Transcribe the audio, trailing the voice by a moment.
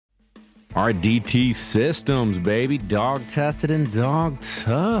All right, DT Systems, baby. Dog tested and dog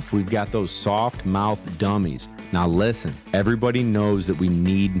tough. We've got those soft mouth dummies. Now listen, everybody knows that we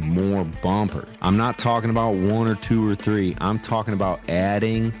need more bumpers. I'm not talking about 1 or 2 or 3. I'm talking about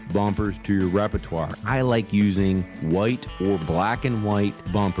adding bumpers to your repertoire. I like using white or black and white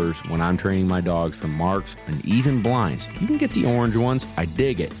bumpers when I'm training my dogs for marks and even blinds. You can get the orange ones. I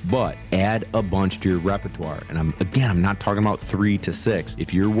dig it. But add a bunch to your repertoire. And I'm not talking about 3 to 6.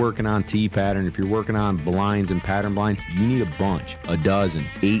 If you're working on T-pattern, if you're working on blinds and pattern blinds, you need a bunch, a dozen,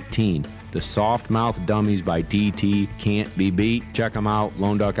 18. The Soft Mouth Dummies by DT can't be beat. Check them out,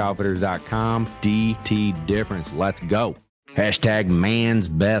 LoneDuckOutfitters.com. DT difference. Let's go. Hashtag man's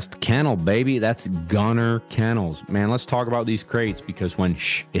best kennel, baby. That's Gunner Kennels. Man, let's talk about these crates because when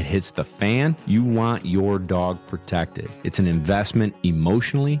it hits the fan, you want your dog protected. It's an investment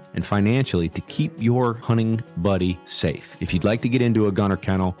emotionally and financially to keep your hunting buddy safe. If you'd like to get into a Gunner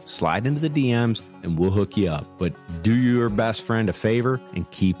Kennel, slide into the DMs and we'll hook you up. But do your best friend a favor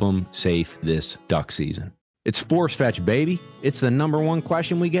and keep them safe this duck season. It's force fetch, baby. It's the number one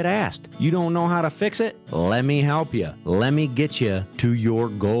question we get asked. You don't know how to fix it? Let me help you. Let me get you to your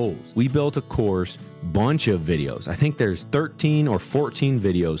goals. We built a course, bunch of videos. I think there's 13 or 14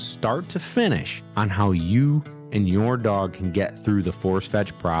 videos start to finish on how you and your dog can get through the force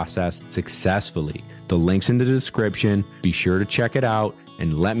fetch process successfully. The link's in the description. Be sure to check it out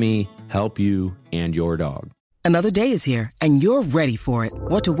and let me help you and your dog. Another day is here, and you're ready for it.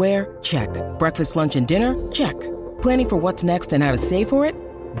 What to wear? Check. Breakfast, lunch, and dinner? Check. Planning for what's next and how to save for it?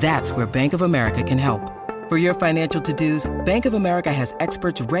 That's where Bank of America can help. For your financial to-dos, Bank of America has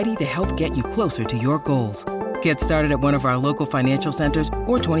experts ready to help get you closer to your goals. Get started at one of our local financial centers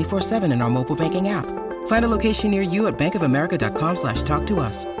or 24/7 in our mobile banking app. Find a location near you at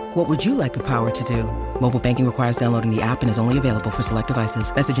bankofamerica.com/talktous. What would you like the power to do? Mobile banking requires downloading the app and is only available for select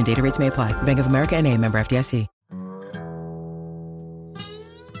devices. Message and data rates may apply. Bank of America N.A., member FDIC.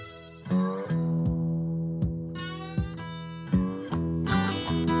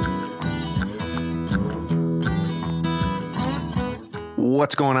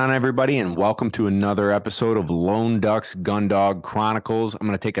 What's going on, everybody, and welcome to another episode of Lone Duck's Gun Dog Chronicles. I'm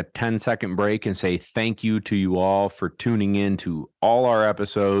going to take a 10-second break and say thank you to you all for tuning in to all our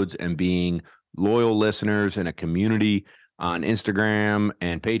episodes and being loyal listeners in a community on Instagram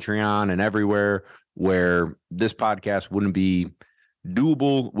and Patreon and everywhere where this podcast wouldn't be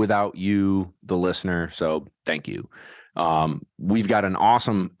doable without you, the listener. So thank you. We've got an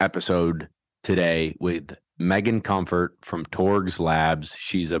awesome episode today with Megan Comfort from Torgs Labs.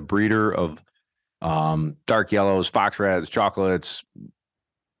 She's a breeder of dark yellows, fox reds, chocolates,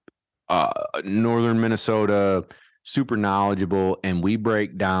 northern Minnesota, super knowledgeable, and we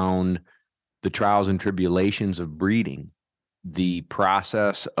break down the trials and tribulations of breeding, the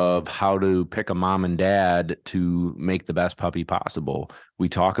process of how to pick a mom and dad to make the best puppy possible. We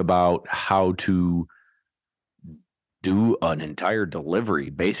talk about how to do an entire delivery,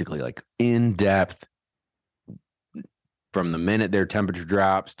 basically like in depth, from the minute their temperature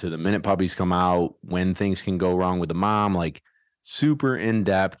drops to the minute puppies come out, when things can go wrong with the mom, like super in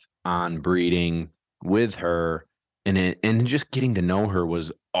depth on breeding with her. And just getting to know her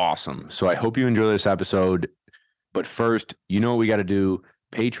was awesome. So I hope you enjoy this episode. But first, you know what we got to do?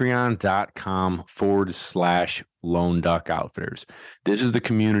 Patreon.com/Lone Duck Outfitters. This is the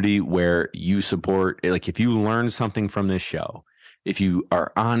community where you support, like if you learn something from this show, if you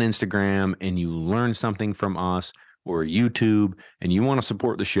are on Instagram and you learn something from us or YouTube and you want to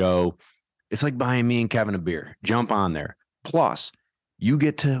support the show, it's like buying me and Kevin a beer. Jump on there. Plus, you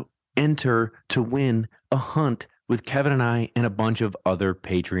get to enter to win a hunt with Kevin and I and a bunch of other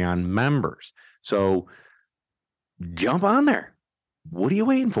Patreon members. So jump on there. What are you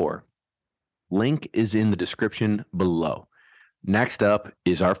waiting for? Link is in the description below. Next up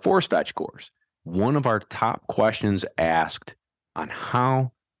is our force fetch course. One of our top questions asked on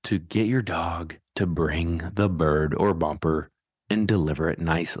how to get your dog to bring the bird or bumper and deliver it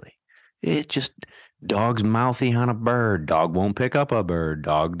nicely. It's just dog's mouthy on a bird. Dog won't pick up a bird.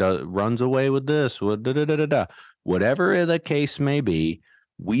 Dog runs away with this. Whatever the case may be,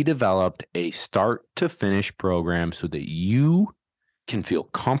 we developed a start to finish program so that you can feel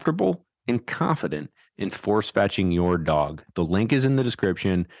comfortable and confident in force fetching your dog. The link is in the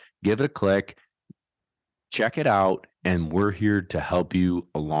description. Give it a click. Check it out, and we're here to help you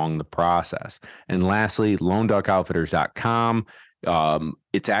along the process. And lastly, LoneDuckOutfitters.com.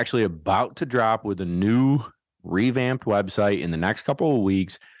 It's actually about to drop with a new revamped website in the next couple of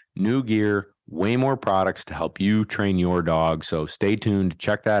weeks. new gear, way more products to help you train your dog. So stay tuned,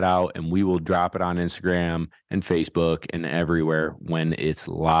 check that out, and we will drop it on Instagram and Facebook and everywhere when it's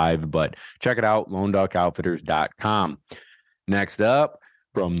live. But check it out, loneduckoutfitters.com. Next up,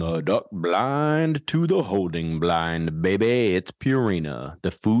 from the duck blind to the holding blind, baby, it's Purina,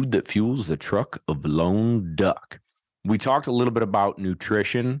 the food that fuels the truck of Lone Duck. We talked a little bit about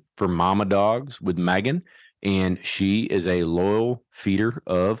nutrition for mama dogs with Megan, and she is a loyal feeder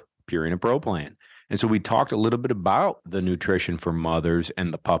of Purina Pro Plan. And so we talked a little bit about the nutrition for mothers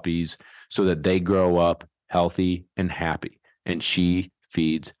and the puppies so that they grow up healthy and happy. And she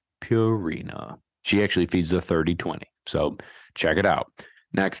feeds Purina. She actually feeds the 30-20. So check it out.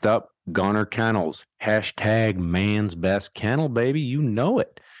 Next up, Gunner Kennels. Hashtag man's best kennel, baby. You know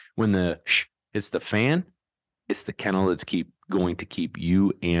it. When the hits the fan, it's the kennel that's going to keep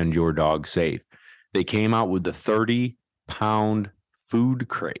you and your dog safe. They came out with the 30-pound food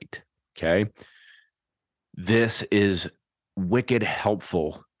crate. Okay. This is wicked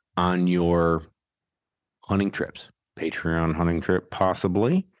helpful on your hunting trips, Patreon hunting trip,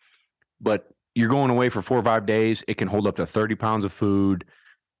 possibly. But you're going away for 4 or 5 days. It can hold up to 30 pounds of food,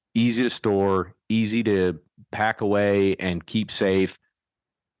 easy to store, easy to pack away and keep safe,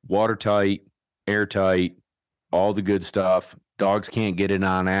 watertight, airtight, all the good stuff. Dogs can't get it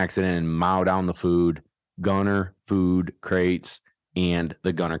on accident and mow down the food. Gunner food crates and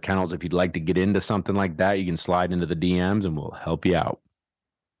the Gunner Kennels. If you'd like to get into something like that, you can slide into the DMs and we'll help you out.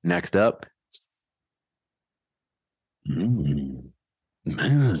 Next up, that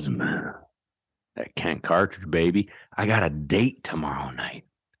Kent cartridge, baby. I got a date tomorrow night.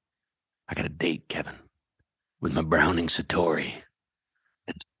 I got a date, Kevin, with my Browning Satori.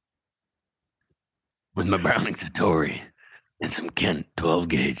 With my Browning Satori and some Kent 12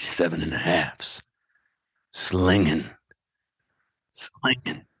 gauge 7.5s. Slinging.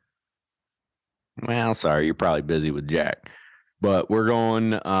 Well, sorry, you're probably busy with Jack. But we're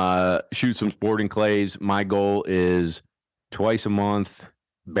going shoot some sporting clays. My goal is twice a month,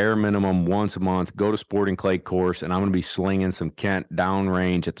 bare minimum once a month, go to sporting clay course, and I'm going to be slinging some Kent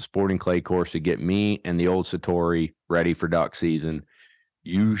downrange at the sporting clay course to get me and the old Satori ready for duck season.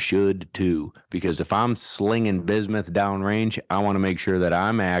 You should too, because if I'm slinging bismuth downrange, I want to make sure that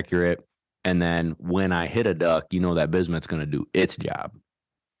I'm accurate. And then when I hit a duck, you know that bismuth's going to do its job.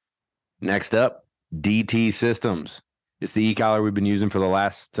 Next up, DT Systems. It's the e-collar we've been using for the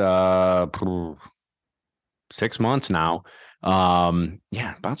last 6 months now.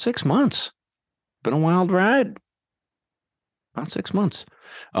 About 6 months. Been a wild ride. About 6 months.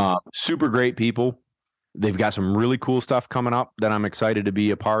 Super great people. They've got some really cool stuff coming up that I'm excited to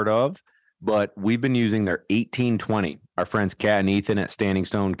be a part of. But we've been using their 1820. Our friends Kat and Ethan at Standing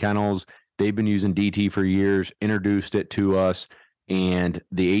Stone Kennels, they've been using DT for years, introduced it to us, and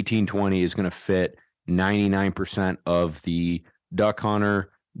the 1820 is going to fit 99% of the duck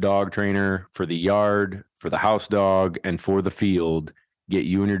hunter, dog trainer, for the yard, for the house dog, and for the field. Get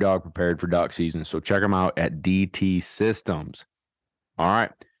you and your dog prepared for duck season. So check them out at DT Systems. All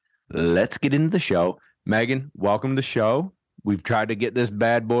right, let's get into the show. Megan, welcome to the show. We've tried to get this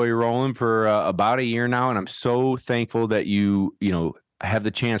bad boy rolling for about a year now, and I'm so thankful that you have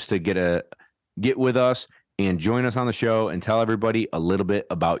the chance to get with us and join us on the show and tell everybody a little bit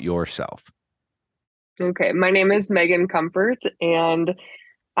about yourself. Okay, my name is Megan Comfort, and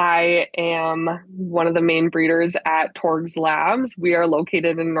I am one of the main breeders at Torgs Labs. We are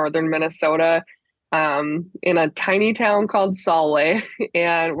located in northern Minnesota, in a tiny town called Solway,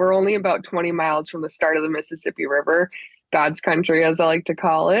 and we're only about 20 miles from the start of the Mississippi River, God's country, as I like to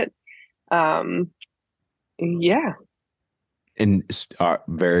call it. Yeah. And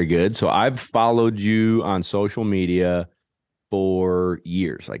very good. So I've followed you on social media for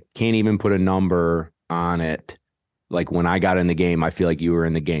years. Like, can't even put a number on it. Like, when I got in the game, I feel like you were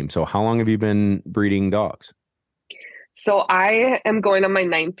in the game. So how long have you been breeding dogs? So I am going on my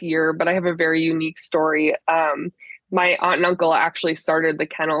 9th year, but I have a very unique story. My aunt and uncle actually started the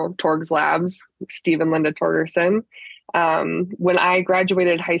kennel Torgs Labs, Steve and Linda Torgerson. When I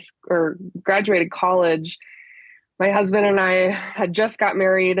graduated graduated college, my husband and I had just got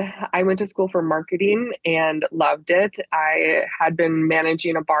married. I went to school for marketing and loved it. I had been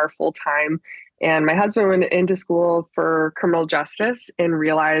managing a bar full time, and my husband went into school for criminal justice and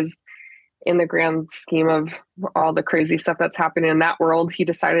realized, in the grand scheme of all the crazy stuff that's happening in that world, he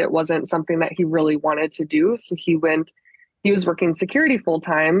decided it wasn't something that he really wanted to do. So he was working security full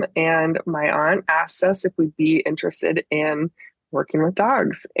time, and my aunt asked us if we'd be interested in working with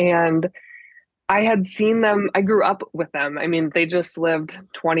dogs. And I had seen them. I grew up with them. I mean, they just lived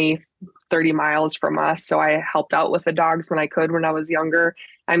 20, 30 miles from us. So I helped out with the dogs when I could when I was younger.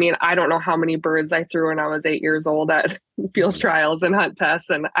 I mean, I don't know how many birds I threw when I was 8 years old at field trials and hunt tests.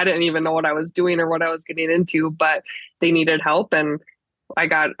 And I didn't even know what I was doing or what I was getting into, but they needed help. And I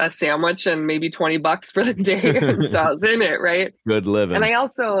got a sandwich and maybe $20 for the day. And so I was in it, right? Good living. And I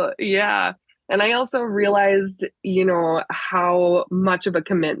also, yeah. And I also realized, you know, how much of a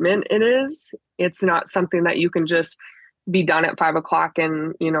commitment it is. It's not something that you can just be done at 5 o'clock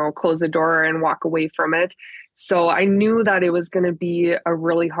and, you know, close the door and walk away from it. So I knew that it was going to be a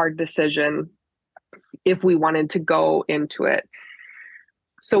really hard decision if we wanted to go into it.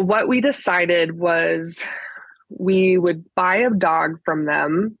 So what we decided was we would buy a dog from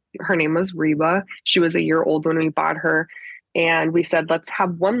them. Her name was Reba. She was a year old when we bought her. And we said, let's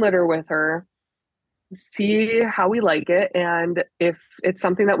have one litter with her, see how we like it. And if it's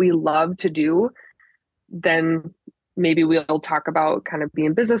something that we love to do, then maybe we'll talk about kind of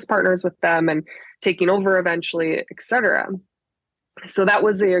being business partners with them and taking over eventually, etc. So that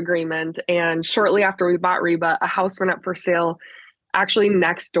was the agreement. And shortly after we bought Reba, a house went up for sale actually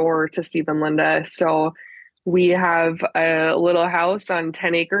next door to Steve and Linda. So we have a little house on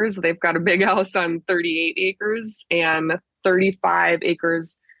 10 acres. They've got a big house on 38 acres, and 35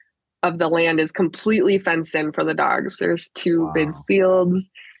 acres of the land is completely fenced in for the dogs. There's two big fields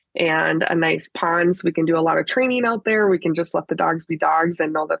and a nice pond. So we can do a lot of training out there. We can just let the dogs be dogs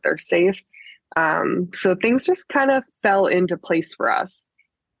and know that they're safe. So things just kind of fell into place for us.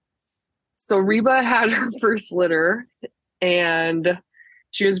 So Reba had her first litter, and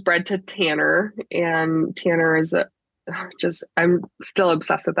she was bred to Tanner, and Tanner is I'm still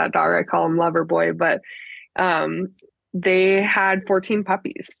obsessed with that dog. I call him Lover Boy, but they had 14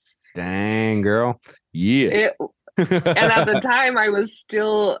 puppies. Dang, girl. Yeah. And at the time I was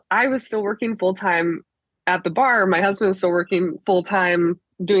still working full-time at the bar. My husband was still working full-time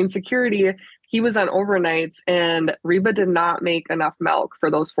doing security. He was on overnights, and Reba did not make enough milk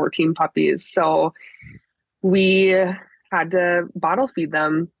for those 14 puppies. So we had to bottle feed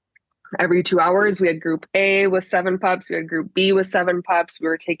them every 2 hours. We had group A with 7 pups. We had group B with 7 pups. We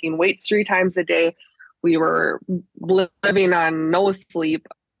were taking weights 3 times a day. We were living on no sleep.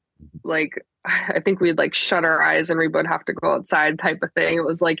 Like, I think we'd like shut our eyes and we would have to go outside type of thing. It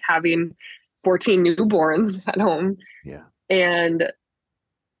was like having 14 newborns at home. Yeah. And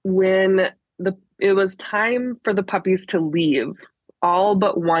when it was time for the puppies to leave, all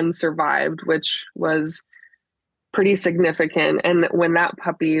but one survived, which was pretty significant. And when that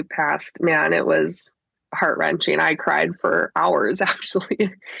puppy passed, man, it was heart-wrenching. I cried for hours,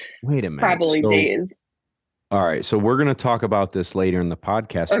 actually. Wait a minute. Probably days. All right. So we're going to talk about this later in the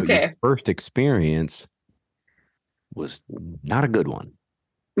podcast. But your first experience was not a good one.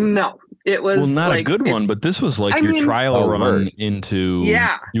 No, it was not a good one, but this was like your trial run into,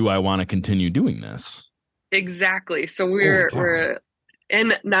 do I want to continue doing this? Exactly. So we're,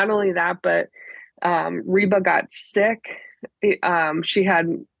 and not only that, but Reba got sick. She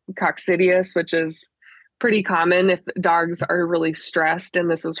had coccidius, which is pretty common if dogs are really stressed. And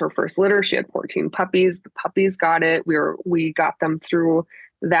this was her first litter. She had 14 puppies. The puppies got it. We got them through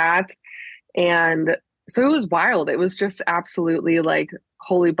that. And so it was wild. It was just absolutely like,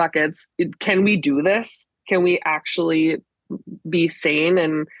 holy buckets. Can we do this? Can we actually be sane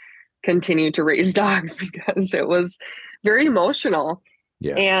and continue to raise dogs? Because it was very emotional.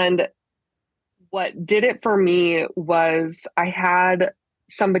 Yeah. And what did it for me was I had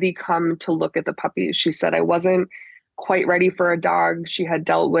somebody come to look at the puppies. She said I wasn't quite ready for a dog. She had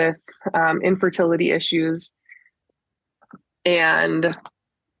dealt with infertility issues, and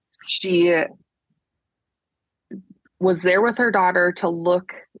she was there with her daughter to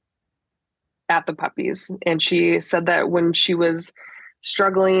look at the puppies. And she said that when she was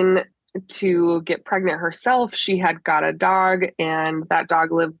struggling to get pregnant herself, she had got a dog, and that dog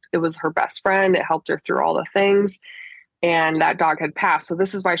it was her best friend. It helped her through all the things. And that dog had passed. So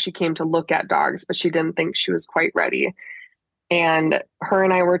this is why she came to look at dogs, but she didn't think she was quite ready. And her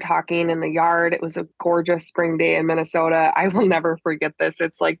and I were talking in the yard. It was a gorgeous spring day in Minnesota. I will never forget this.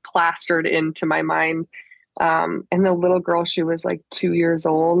 It's like plastered into my mind. And the little girl, she was like 2 years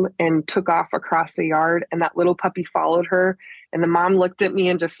old and took off across the yard, and that little puppy followed her. And the mom looked at me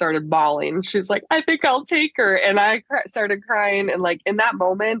and just started bawling. She's like, I think I'll take her. And I started crying. And like in that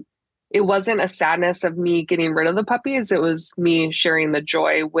moment, it wasn't a sadness of me getting rid of the puppies. It was me sharing the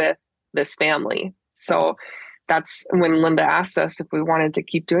joy with this family. So that's when Linda asked us if we wanted to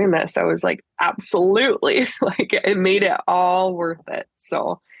keep doing this. I was like, absolutely. Like it made it all worth it.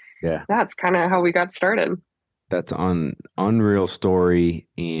 So yeah, that's kind of how we got started. That's an unreal story.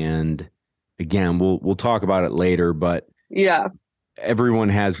 And again, we'll talk about it later, but yeah, everyone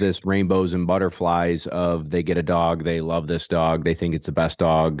has this rainbows and butterflies of they get a dog, they love this dog, they think it's the best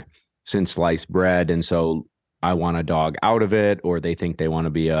dog since sliced bread, and so I want a dog out of it, or they think they want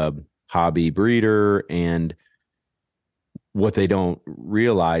to be a hobby breeder. And what they don't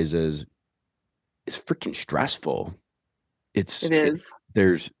realize is it's freaking stressful. It is.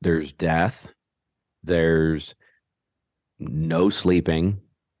 There's death, there's no sleeping,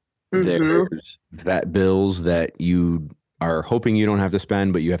 there's vet bills that you are hoping you don't have to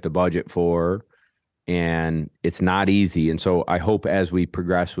spend, but you have to budget for. And it's not easy. And so I hope as we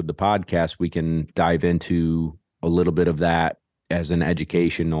progress with the podcast, we can dive into a little bit of that as an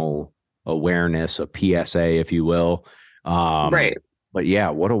educational awareness, a PSA, if you will. Right. But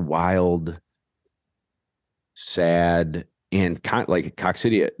yeah, what a wild, sad, and kind of like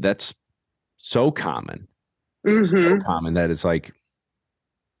coccidia. That's so common. So common that it's like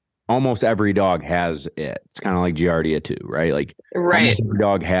almost every dog has it. It's kind of like Giardia too, right? Like almost every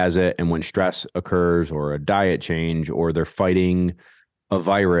dog has it. And when stress occurs or a diet change or they're fighting a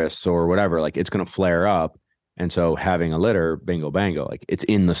virus or whatever, like it's going to flare up. And so having a litter, bingo, bango, like it's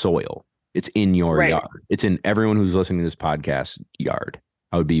in the soil. It's in your yard. It's in everyone who's listening to this podcast yard.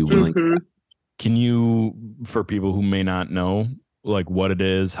 I would be willing. Can you, for people who may not know, like what it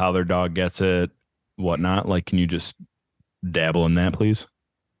is, how their dog gets it, whatnot, like, can you just dabble in that, please?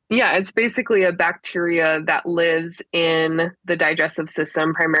 Yeah, it's basically a bacteria that lives in the digestive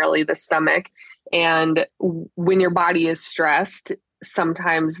system, primarily the stomach. And when your body is stressed,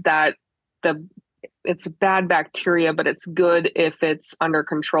 sometimes it's bad bacteria, but it's good if it's under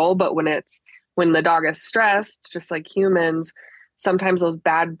control. But when the dog is stressed, just like humans, sometimes those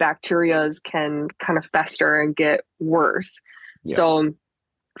bad bacteria can kind of fester and get worse. Yeah. So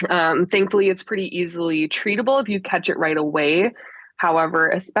thankfully, it's pretty easily treatable if you catch it right away. However,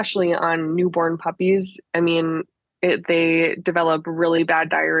 especially on newborn puppies, I mean, they develop really bad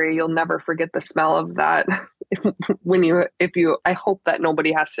diarrhea. You'll never forget the smell of that. I hope that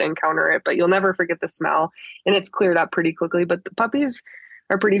nobody has to encounter it, but you'll never forget the smell, and it's cleared up pretty quickly. But the puppies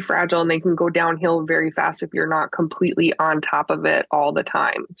are pretty fragile and they can go downhill very fast if you're not completely on top of it all the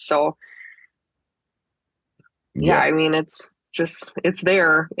time. So yeah, I mean, it's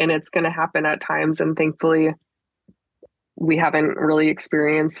there and it's going to happen at times. And thankfully we haven't really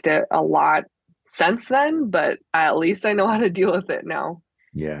experienced it a lot since then, but at least I know how to deal with it now.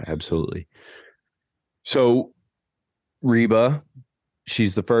 Yeah, absolutely. So Reba,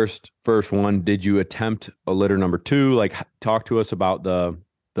 she's the first one. Did you attempt a litter number 2? Like, talk to us about the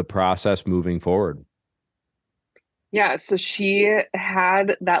process moving forward. Yeah, so she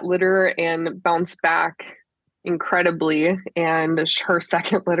had that litter and bounced back incredibly. And her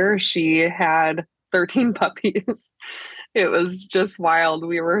second litter, she had 13 puppies. It was just wild.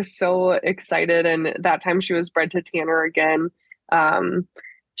 We were so excited. And that time she was bred to Tanner again.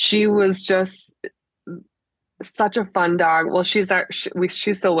 She was just such a fun dog. Well, she's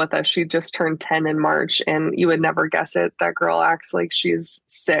still with us. She just turned 10 in March, and you would never guess it. That girl acts like she's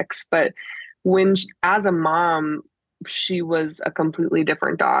 6, but as a mom, she was a completely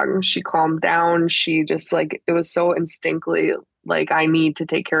different dog. She calmed down. She just it was so instinctively like, I need to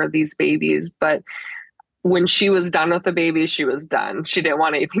take care of these babies. But when she was done with the baby, she was done. She didn't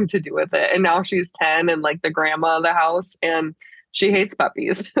want anything to do with it. And now she's 10 and like the grandma of the house, and she hates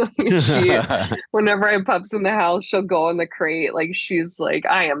puppies. Whenever I have pups in the house, she'll go in the crate. Like, she's like,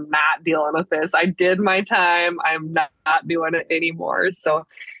 I am not dealing with this. I did my time. I'm not doing it anymore. So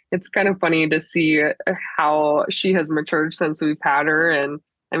it's kind of funny to see how she has matured since we've had her. And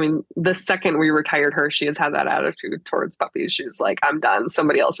I mean, the second we retired her, she has had that attitude towards puppies. She's like, I'm done.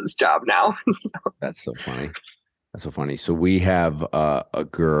 Somebody else's job now. So. That's so funny. That's so funny. So we have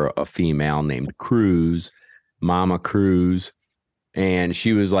a female named Cruz, Mama Cruz, and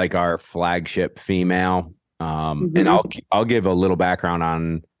she was like our flagship female. And I'll give a little background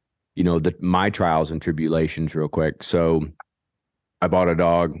on, my trials and tribulations real quick. So I bought a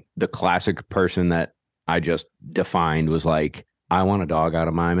dog. The classic person that I just defined was like, I want a dog out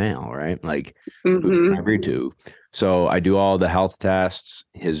of my mail, right? Like, I agreed to. So I do all the health tests,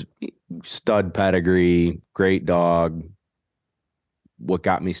 his stud pedigree, great dog. What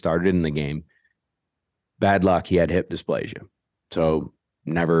got me started in the game? Bad luck, he had hip dysplasia. So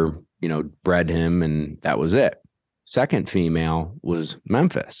never, bred him, and that was it. Second female was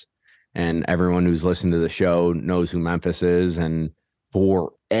Memphis. And everyone who's listened to the show knows who Memphis is. And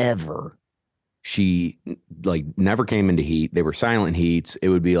forever, she never came into heat. They were silent heats. It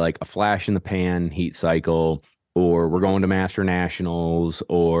would be like a flash in the pan heat cycle, or we're going to Master Nationals,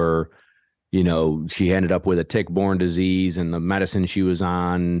 or, she ended up with a tick-borne disease and the medicine she was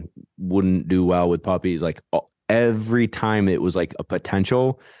on wouldn't do well with puppies. Like, every time it was like a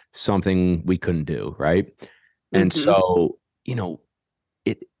potential something we couldn't do, right? And so,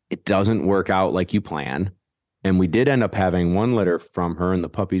 it doesn't work out like you plan. And we did end up having one litter from her, and the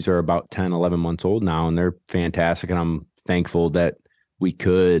puppies are about 10, 11 months old now, and they're fantastic. And I'm thankful that we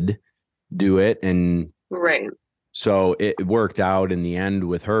could do it. And Right. so it worked out in the end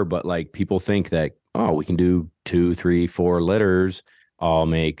with her. But like people think that, oh, we can do 2, 3, 4 litters. I'll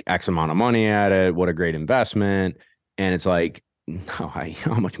make X amount of money at it. What a great investment. And it's like, no,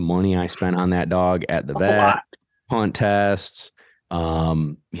 how much money I spent on that dog at the A vet, lot. hunt tests.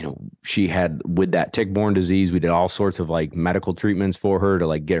 She had with that tick-borne disease, we did all sorts of like medical treatments for her to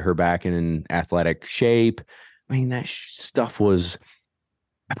like get her back in athletic shape. I mean, that stuff was,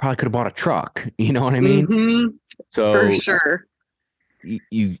 I probably could have bought a truck. You know what I mean? Mm-hmm. For So sure.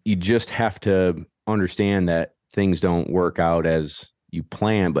 you just have to understand that things don't work out as you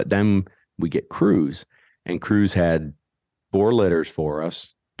plan. But then we get Cruz, and Cruz had 4 litters for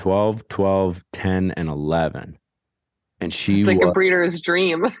us, 12, 12, 10, and 11. And she It's like a was, breeder's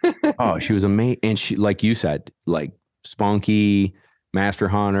dream. oh, she was amazing. And she, like you said, like spunky, master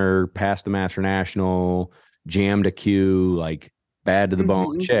hunter, passed the master national, jammed a cue, like bad to the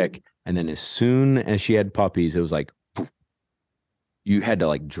bone chick. And then as soon as she had puppies, it was like, poof, you had to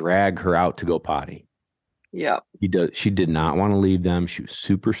like drag her out to go potty. Yeah. She did not want to leave them. She was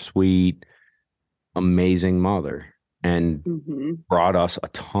super sweet, amazing mother, and brought us a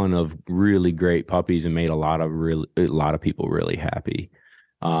ton of really great puppies and made a lot of people really happy.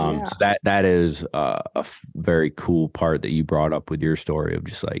 So that is a very cool part that you brought up with your story of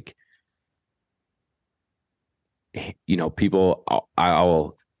just like, people,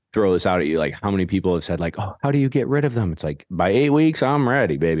 I'll throw this out at you. Like, how many people have said like, oh, how do you get rid of them? It's like, by 8 weeks, I'm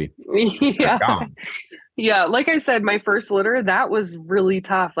ready, baby. Yeah. Yeah. Like I said, my first litter, that was really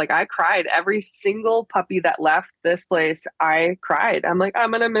tough. Like I cried every single puppy that left this place. I cried. I'm like,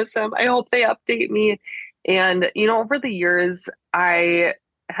 I'm going to miss him. I hope they update me. And, over the years, I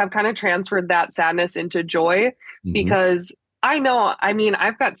have kind of transferred that sadness into joy because I've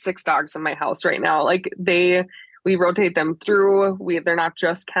got 6 dogs in my house right now. Like we rotate them through. They're not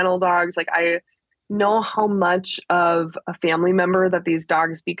just kennel dogs. Like I know how much of a family member that these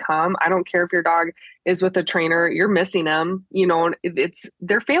dogs become. I don't care if your dog is with a trainer, you're missing them,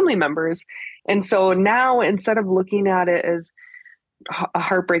 they're family members. And so now instead of looking at it as a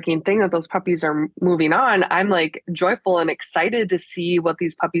heartbreaking thing that those puppies are moving on, I'm like joyful and excited to see what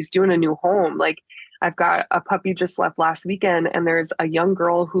these puppies do in a new home. Like I've got a puppy just left last weekend, and there's a young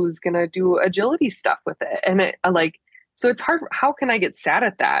girl who's going to do agility stuff with it. And so it's hard. How can I get sad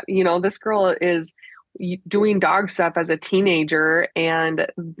at that? This girl is doing dog stuff as a teenager, and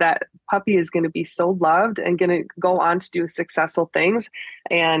that puppy is going to be so loved and going to go on to do successful things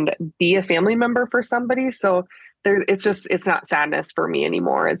and be a family member for somebody. So it's not sadness for me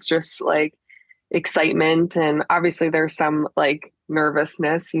anymore. It's just like excitement. And obviously there's some like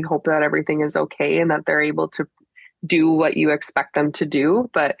nervousness. You hope that everything is okay and that they're able to do what you expect them to do.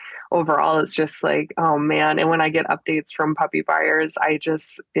 But overall, it's just like, oh man. And when I get updates from puppy buyers,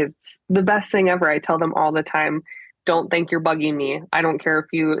 it's the best thing ever. I tell them all the time, don't think you're bugging me. I don't care if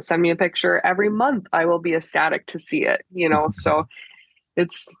you send me a picture every month, I will be ecstatic to see it, so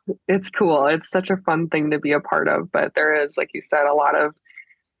it's cool. It's such a fun thing to be a part of, but there is, like you said, a lot of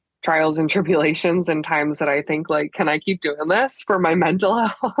trials and tribulations and times that I think like, can I keep doing this for my mental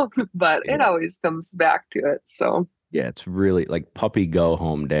health? But it always comes back to it. So yeah, it's really like puppy go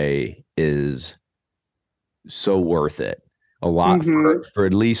home day is so worth it. A lot for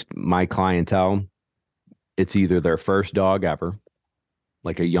at least my clientele. It's either their first dog ever,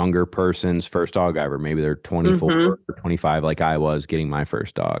 like a younger person's first dog ever. Maybe they're 24 or 25, like I was getting my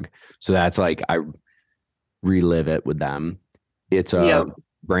first dog. So that's like, I relive it with them. It's a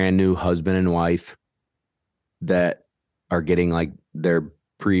brand new husband and wife that are getting like their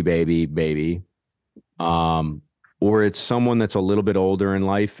pre-baby baby. Or it's someone that's a little bit older in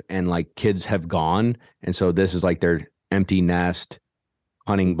life and like kids have gone. And so this is like their empty nest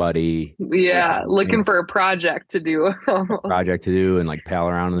hunting buddy. Yeah. Looking for a project to do. And like pal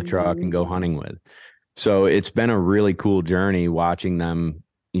around in the truck and go hunting with. So it's been a really cool journey watching them,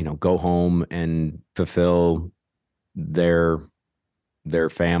 go home and fulfill their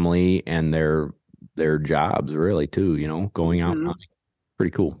family and their jobs really too, going out and hunting.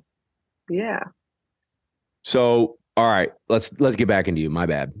 Pretty cool. Yeah. So, all right, let's get back into you. My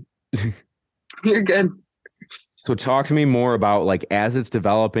bad. You're good. So talk to me more about like, as it's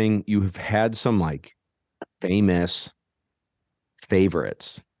developing, you've had some like famous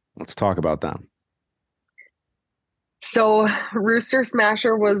favorites. Let's talk about them. So Rooster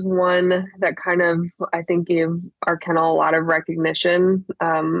Smasher was one that kind of, I think, gave our kennel a lot of recognition.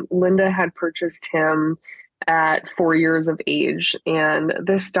 Linda had purchased him at 4 years of age. And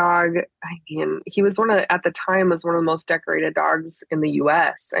this dog, I mean, he was at the time, was one of the most decorated dogs in the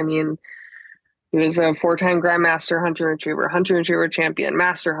US. I mean, he was a 4-time Grandmaster Hunter Retriever champion,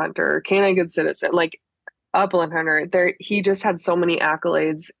 Master Hunter, Canine Good Citizen, like Upland Hunter. There, he just had so many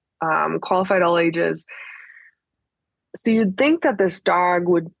accolades, qualified all ages. So you'd think that this dog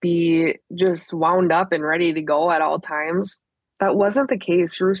would be just wound up and ready to go at all times. That wasn't the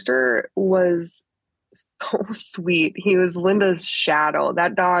case. Rooster was so sweet. He was Linda's shadow.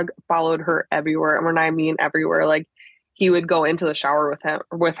 That dog followed her everywhere. And when I mean everywhere, like he would go into the shower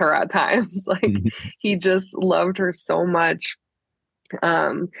with her at times. Like he just loved her so much.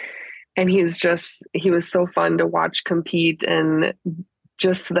 And he was so fun to watch compete, and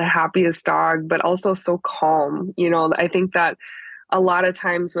just the happiest dog, but also so calm. I think that a lot of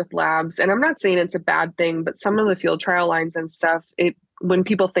times with labs, and I'm not saying it's a bad thing, but some of the field trial lines and stuff, when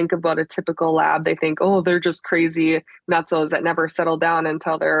people think about a typical lab, they think, oh, they're just crazy nutsos that never settle down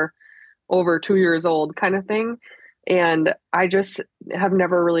until they're over 2 years old kind of thing. And I just have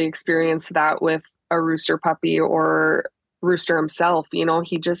never really experienced that with a rooster puppy or Rooster himself.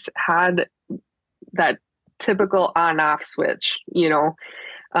 He just had that typical on-off switch,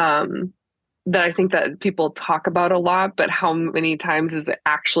 that I think that people talk about a lot, but how many times is it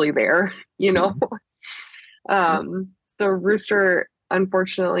actually there, So Rooster,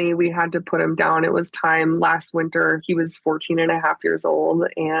 unfortunately, we had to put him down. It was time last winter. He was 14 and a half years old,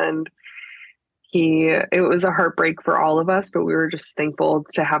 and it was a heartbreak for all of us, but we were just thankful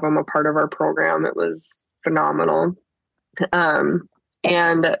to have him a part of our program. It was phenomenal.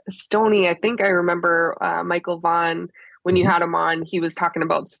 And Stony, I think I remember Michael Vaughn, when you had him on, he was talking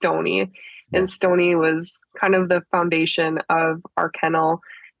about Stony. And Stony was kind of the foundation of our kennel.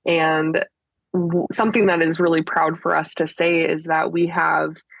 And something that is really proud for us to say is that we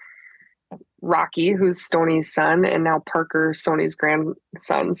have Rocky, who's Stony's son, and now Parker, Stony's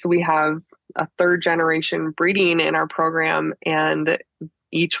grandson. So we have a 3rd generation breeding in our program, and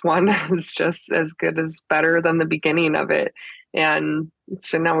each one is just as good as better than the beginning of it. And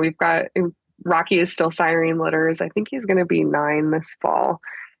so now we've got Rocky is still siring litters. I think he's going to be 9 this fall.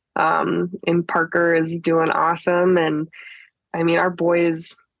 And Parker is doing awesome. And I mean, our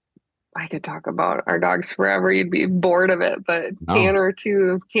boys, I could talk about our dogs forever. You'd be bored of it. But Tanner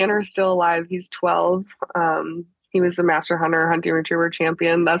too. Tanner's still alive. He's 12. He was the Master Hunting Retriever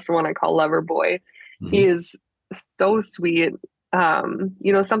champion. That's the one I call Lover Boy. Mm-hmm. He is so sweet.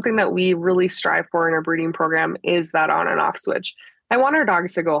 Something that we really strive for in our breeding program is that on and off switch. I want our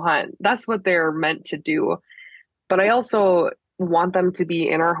dogs to go hunt. That's what they're meant to do. But I also want them to be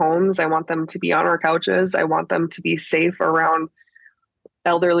in our homes. I want them to be on our couches. I want them to be safe around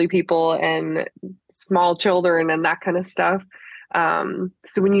elderly people and small children and that kind of stuff.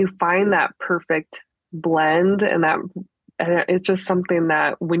 So when you find that perfect blend, and it's just something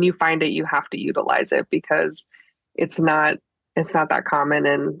that when you find it, you have to utilize it, because it's not that common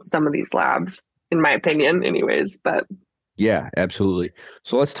in some of these labs, in my opinion anyways. But yeah, absolutely.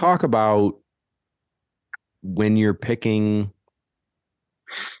 So let's talk about when you're picking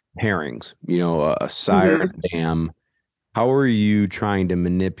pairings, a sire and dam. How are you trying to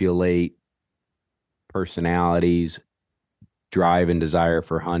manipulate personalities, drive and desire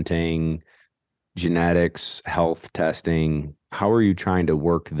for hunting, genetics, health testing? How are you trying to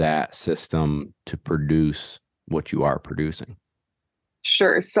work that system to produce what you are producing?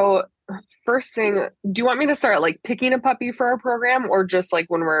 Sure. So first thing, do you want me to start like picking a puppy for our program, or just like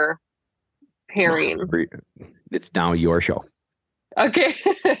when we're pairing? It's now your show. Okay.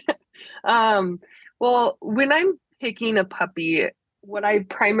 Well, when I'm picking a puppy, what I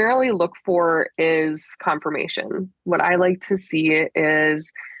primarily look for is conformation. What I like to see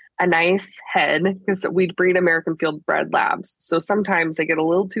is a nice head, because we breed American field bred labs. So sometimes they get a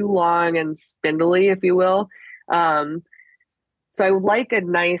little too long and spindly, if you will. So I would like a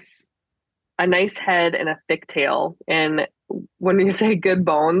nice head and a thick tail. And when you say good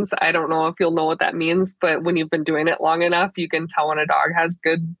bones, I don't know if you'll know what that means, but when you've been doing it long enough, you can tell when a dog has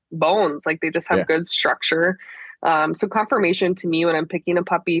good bones. Like they just have good structure. So conformation to me, when I'm picking a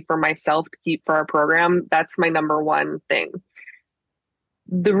puppy for myself to keep for our program, that's my number one thing.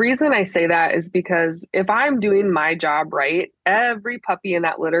 The reason I say that is because if I'm doing my job right, every puppy in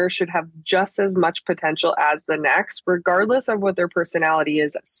that litter should have just as much potential as the next, regardless of what their personality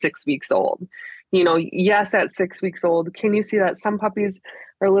is at 6 weeks old. Yes, at 6 weeks old, can you see that some puppies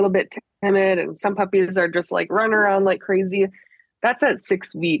are a little bit timid and some puppies are just like running around like crazy? That's at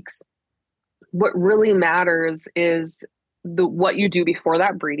 6 weeks. what really matters is what you do before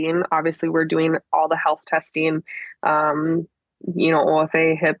that breeding. Obviously, we're doing all the health testing,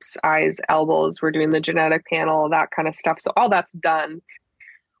 OFA, hips, eyes, elbows. We're doing the genetic panel, that kind of stuff. So all that's done.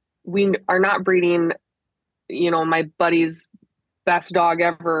 We are not breeding, my buddy's best dog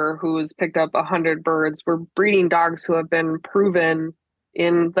ever who's picked up 100 birds. We're breeding dogs who have been proven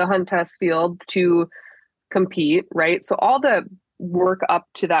in the hunt test field to compete, right? So all the work up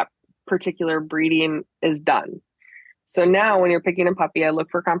to that particular breeding is done. So now when you're picking a puppy, I look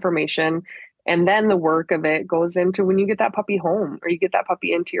for confirmation. And then the work of it goes into when you get that puppy home or you get that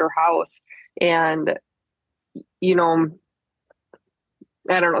puppy into your house. And,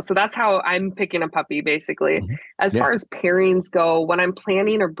 I don't know. So that's how I'm picking a puppy, basically. Mm-hmm. As far as pairings go, when I'm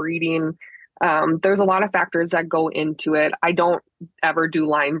planning a breeding, there's a lot of factors that go into it. I don't ever do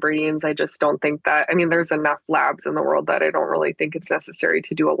line breedings. I just don't think that, there's enough labs in the world that I don't really think it's necessary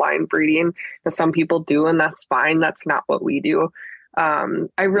to do a line breeding. And some people do, and that's fine. That's not what we do.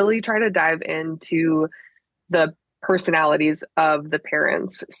 I really try to dive into the personalities of the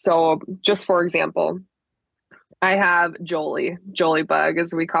parents. So just for example, I have Jolie Bug,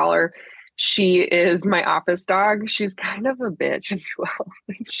 as we call her. She is my office dog. She's kind of a bitch, if you will.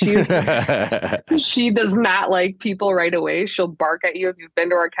 She does not like people right away. She'll bark at you. If you've been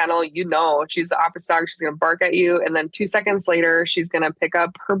to our kennel, she's the office dog. She's going to bark at you. And then 2 seconds later, she's going to pick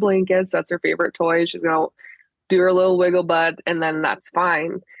up her blankets. That's her favorite toy. She's going to do her little wiggle butt, and then that's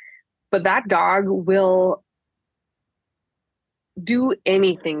fine. But that dog will do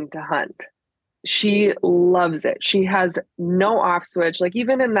anything to hunt. She loves it. She has no off switch. Like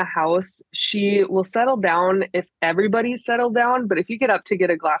even in the house, she will settle down if everybody's settled down. But if you get up to get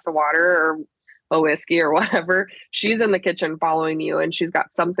a glass of water or a whiskey or whatever, she's in the kitchen following you and she's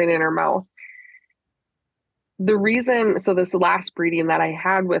got something in her mouth. So this last breeding that I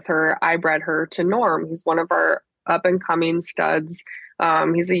had with her, I bred her to Norm. He's one of our up and coming studs.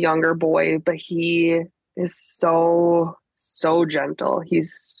 He's a younger boy, but he is so gentle.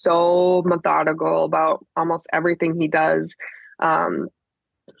 He's so methodical about almost everything he does.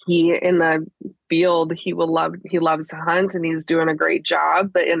 He in the field, he loves to hunt and he's doing a great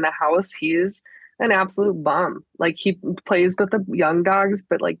job, but in the house, he's an absolute bum. Like he plays with the young dogs,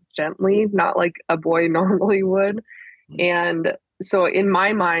 but like gently, not like a boy normally would. And so in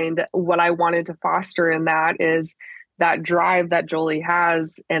my mind, what I wanted to foster in that is that drive that Jolie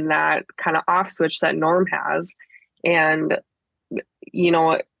has and that kind of off switch that Norm has. And,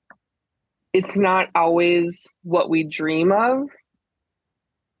 it's not always what we dream of,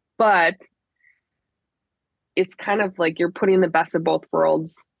 but it's kind of like you're putting the best of both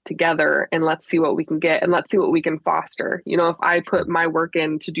worlds together and let's see what we can get and let's see what we can foster. If I put my work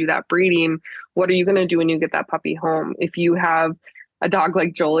in to do that breeding, what are you going to do when you get that puppy home? If you have a dog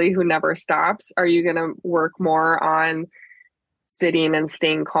like Jolie who never stops, are you going to work more on sitting and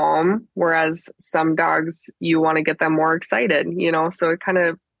staying calm? Whereas some dogs, you want to get them more excited, so it kind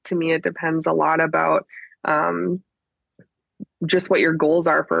of, to me, it depends a lot about just what your goals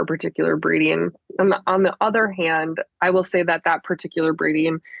are for a particular breeding. And on the other hand, I will say that particular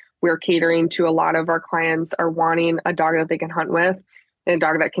breeding, we're catering to a lot of our clients are wanting a dog that they can hunt with and a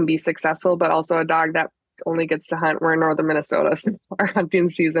dog that can be successful, but also a dog that only gets to hunt. We're in northern Minnesota, so our hunting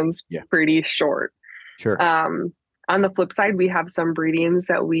season's pretty short. Sure. On the flip side, we have some breedings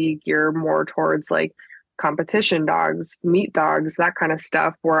that we gear more towards like competition dogs, meat dogs, that kind of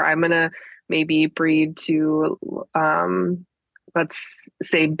stuff, where I'm going to maybe breed to, let's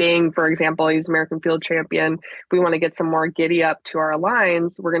say Bing, for example, he's American field champion. If we want to get some more giddy up to our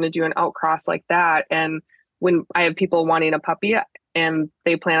lines, we're going to do an outcross like that. And when I have people wanting a puppy and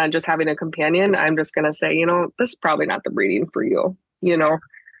they plan on just having a companion, I'm just going to say, this is probably not the breeding for you,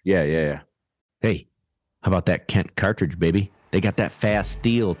 Yeah. Hey, how about that Kent cartridge, baby? They got that Fast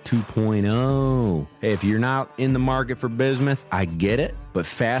Steel 2.0. Hey, if you're not in the market for bismuth, I get it, but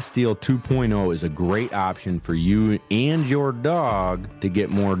Fast Steel 2.0 is a great option for you and your dog to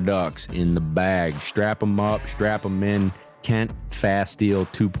get more ducks in the bag. Strap them up, strap them in. Kent Fast Steel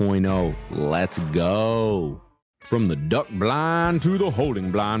 2.0. Let's go. From the duck blind to the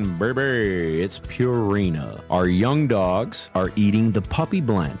holding blind, baby, it's Purina. Our young dogs are eating the puppy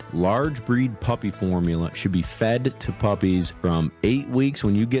blend. Large breed puppy formula should be fed to puppies from 8 weeks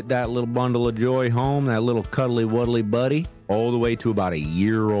when you get that little bundle of joy home, that little cuddly wuddly buddy, all the way to about a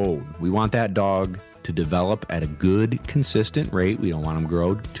year old. We want that dog to develop at a good, consistent rate. We don't want them to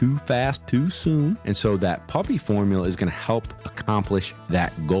grow too fast, too soon. And so that puppy formula is going to help accomplish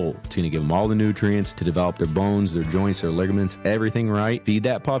that goal. It's going to give them all the nutrients to develop their bones, their joints, their ligaments, everything right. Feed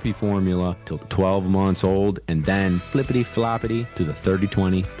that puppy formula till 12 months old, and then flippity floppity to the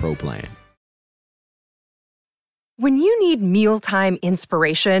 30-20 Pro Plan. When you need mealtime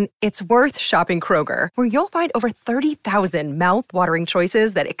inspiration, it's worth shopping Kroger, where you'll find over 30,000 mouth-watering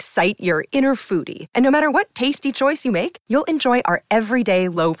choices that excite your inner foodie. And no matter what tasty choice you make, you'll enjoy our everyday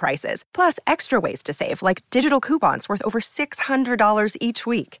low prices, plus extra ways to save, like digital coupons worth over $600 each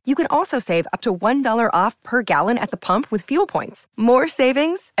week. You can also save up to $1 off per gallon at the pump with fuel points. More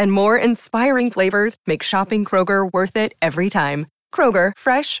savings and more inspiring flavors make shopping Kroger worth it every time. Kroger,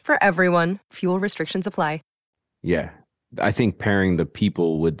 fresh for everyone. Fuel restrictions apply. Yeah. I think pairing the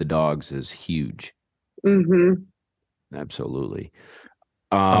people with the dogs is huge. Mm-hmm. Absolutely.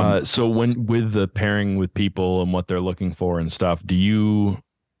 So when with the pairing with people and what they're looking for and stuff, do you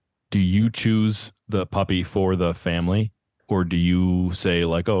choose the puppy for the family, or do you say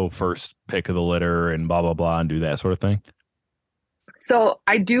like, oh, first pick of the litter and blah blah blah and do that sort of thing? So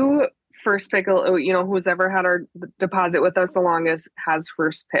I do first pick, who's ever had our deposit with us the longest has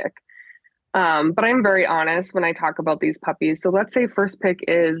first pick. But I'm very honest when I talk about these puppies. So let's say first pick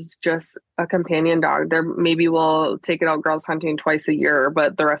is just a companion dog. There maybe we'll take it out grouse hunting twice a year,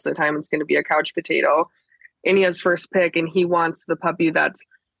 but the rest of the time it's going to be a couch potato. And he has first pick, and he wants the puppy that's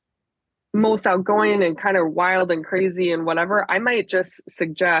most outgoing and kind of wild and crazy and whatever. I might just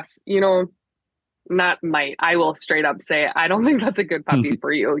suggest, I will straight up say, I don't think that's a good puppy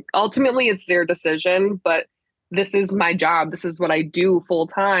for you. Ultimately, it's their decision, but this is my job. This is what I do full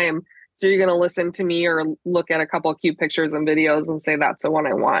time. So you're going to listen to me or look at a couple of cute pictures and videos and say, that's the one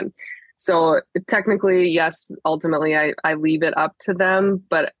I want. So technically, yes, ultimately I leave it up to them,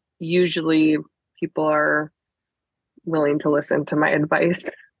 but usually people are willing to listen to my advice.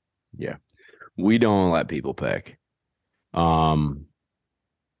 Yeah. We don't let people pick. For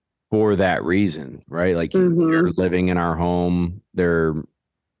that reason, right? Like you're living in our home,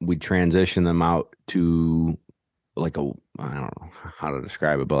 we transition them out to like I don't know how to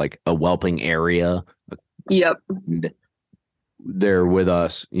describe it, but like a whelping area. Yep. They're with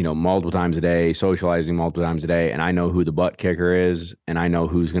us, multiple times a day, socializing multiple times a day. And I know who the butt kicker is, and I know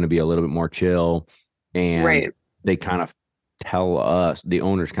who's going to be a little bit more chill. And they kind of tell us, the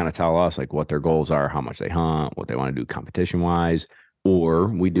owners kind of tell us like what their goals are, how much they hunt, what they want to do competition wise, or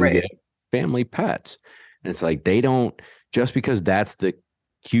we do get family pets. And it's like, they don't, just because that's the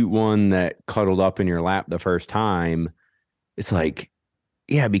cute one that cuddled up in your lap the first time, it's like,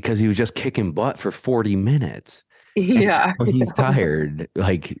 yeah, because he was just kicking butt for 40 minutes. Yeah. He's tired.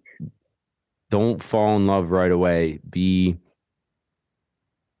 Like, don't fall in love right away. Be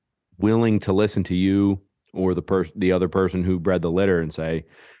willing to listen to you or the other person who bred the litter and say,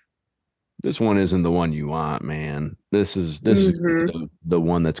 this one isn't the one you want, man. This is the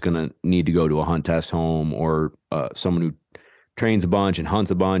one that's going to need to go to a hunt test home, or someone who trains a bunch and hunts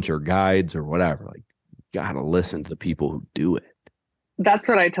a bunch, or guides or whatever. Like, you got to listen to the people who do it. That's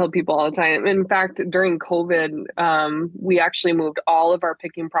what I tell people all the time. In fact, during COVID, we actually moved all of our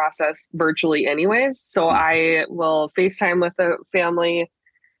picking process virtually anyways. So I will FaceTime with a family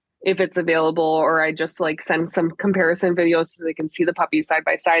if it's available, or I just like send some comparison videos so they can see the puppies side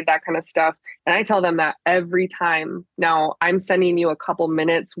by side, that kind of stuff. And I tell them that every time. Now I'm sending you a couple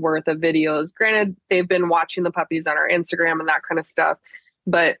minutes worth of videos. Granted, they've been watching the puppies on our Instagram and that kind of stuff,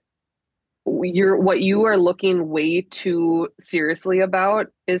 but what you are looking way too seriously about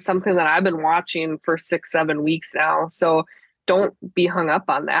is something that I've been watching for 6-7 weeks now. So don't be hung up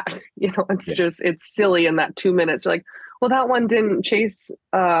on that. It's silly in that 2 minutes. You're like, well, that one didn't chase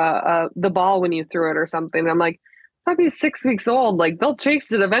the ball when you threw it or something. I'm like, puppy's 6 weeks old. Like, they'll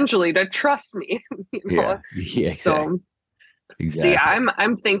chase it eventually. To trust me. Yeah, exactly. So yeah,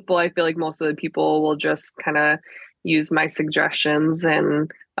 I'm thankful. I feel like most of the people will just kind of use my suggestions,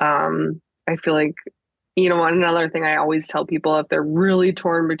 and I feel like, another thing I always tell people, if they're really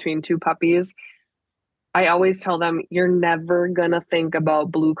torn between two puppies, I always tell them, you're never gonna think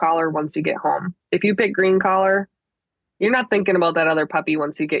about blue collar once you get home. If you pick green collar, you're not thinking about that other puppy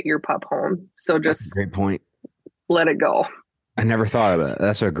once you get your pup home. So just great point. Let it go. I never thought of it.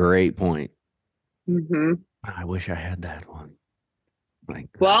 That's a great point. Mm-hmm. I wish I had that one.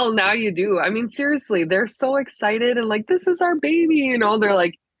 Well, now you do. I mean, seriously, they're so excited and like, this is our baby. They're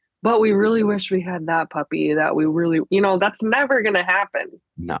like, but we really wish we had that puppy, that we really, that's never going to happen.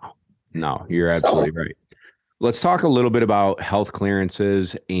 No, you're absolutely right. Let's talk a little bit about health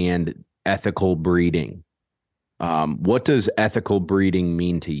clearances and ethical breeding. What does ethical breeding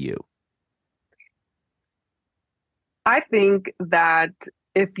mean to you? I think that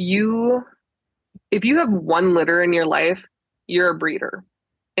if you have one litter in your life, you're a breeder.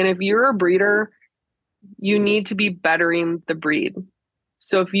 And if you're a breeder, you need to be bettering the breed.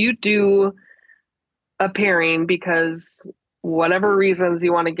 So if you do a pairing because whatever reasons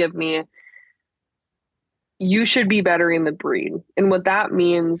you want to give me, you should be bettering the breed. And what that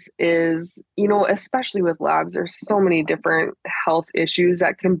means is, especially with labs, there's so many different health issues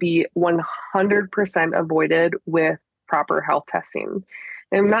that can be 100% avoided with proper health testing.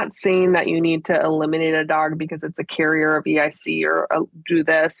 And I'm not saying that you need to eliminate a dog because it's a carrier of EIC or do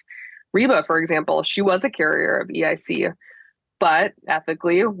this. Reba, for example, she was a carrier of EIC, but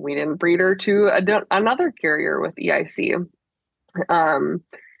ethically, we didn't breed her to another carrier with EIC. And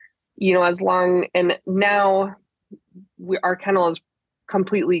now our kennel is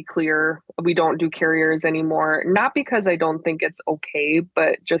completely clear. We don't do carriers anymore, not because I don't think it's okay,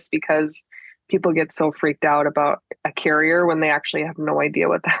 but just because people get so freaked out about a carrier when they actually have no idea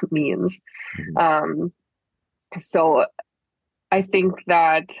what that means. Mm-hmm. So I think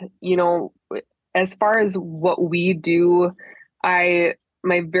that, as far as what we do, my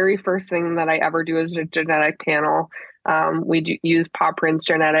very first thing that I ever do is a genetic panel. We use Paw Prints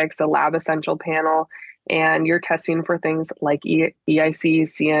Genetics, a lab essential panel, and you're testing for things like EIC,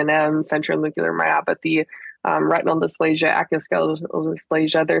 CNM, centronuclear myopathy, retinal dysplasia, acroskeletal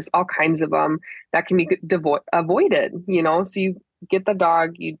dysplasia. There's all kinds of them that can be avoided, so you get the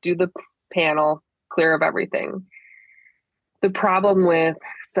dog, you do the panel, clear of everything. The problem with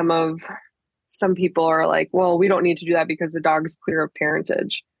some people are like, well, we don't need to do that because the dog's clear of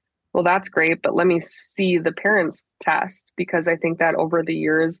parentage. Well, that's great, but let me see the parents test, because I think that over the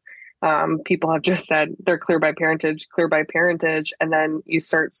years, people have just said they're clear by parentage, and then you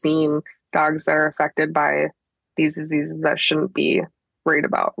start seeing dogs that are affected by these diseases that shouldn't be worried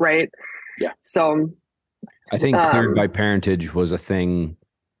about, right? Yeah. So I think cleared by parentage was a thing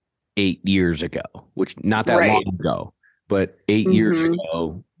 8 years ago, which not that long ago, but 8 years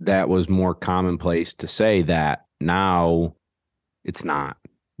ago, that was more commonplace to say that. Now it's not.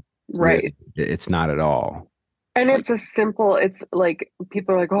 Right. It's not at all. And it's like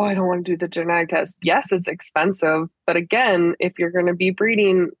people are like, oh, I don't want to do the genetic test. Yes, it's expensive. But again, if you're going to be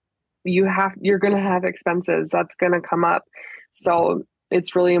breeding, you're going to have expenses. That's going to come up. So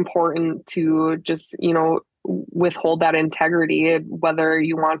it's really important to just, withhold that integrity, whether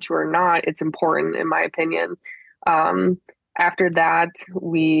you want to or not. It's important, in my opinion. After that,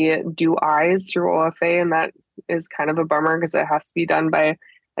 we do eyes through OFA, and that is kind of a bummer because it has to be done by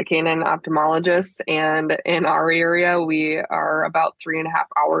a canine ophthalmologist. And in our area, we are about 3.5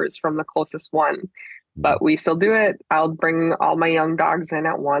 hours from the closest one, but we still do it. I'll bring all my young dogs in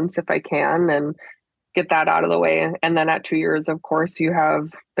at once if I can and get that out of the way. And then at 2 years, of course, you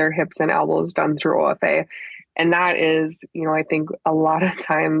have their hips and elbows done through OFA. And that is, I think a lot of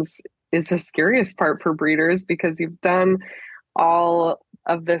times is the scariest part for breeders, because you've done all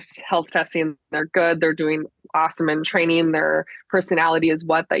of this health testing. They're good. They're doing awesome in training. Their personality is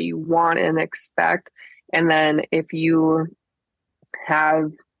what that you want and expect. And then if you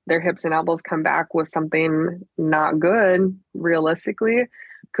have their hips and elbows come back with something not good, realistically,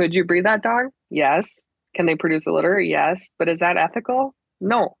 could you breed that dog? Yes. Can they produce a litter? Yes. But is that ethical?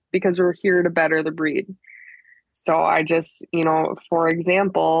 No, because we're here to better the breed. So I just, for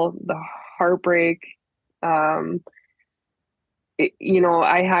example, the heartbreak, I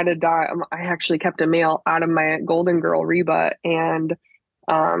had a dog. I actually kept a male out of my golden girl, Reba. And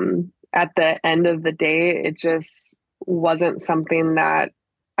at the end of the day, it just wasn't something that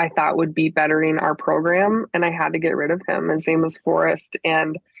I thought would be bettering our program. And I had to get rid of him. His name was Forrest.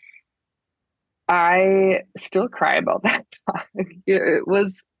 And I still cry about that dog.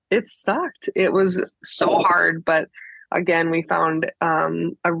 It sucked. It was so hard. But again, we found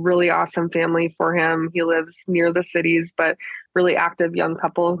a really awesome family for him. He lives near the cities, but really active young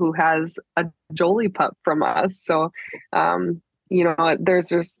couple who has a Jolie pup from us. So, there's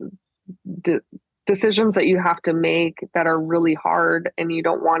just decisions that you have to make that are really hard and you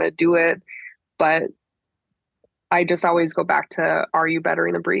don't want to do it. But I just always go back to, are you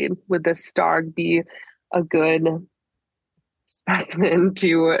bettering the breed? Would this dog be a good specimen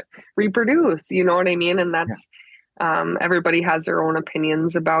to reproduce? You know what I mean? And that's, everybody has their own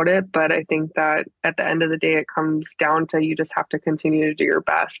opinions about it. But I think that at the end of the day, it comes down to, you just have to continue to do your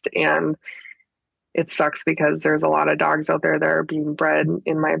best. And it sucks because there's a lot of dogs out there that are being bred,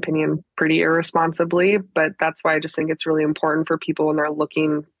 in my opinion, pretty irresponsibly. But that's why I just think it's really important for people when they're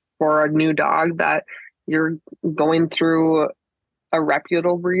looking for a new dog, that you're going through a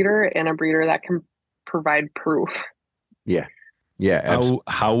reputable breeder and a breeder that can provide proof. Yeah. Yeah.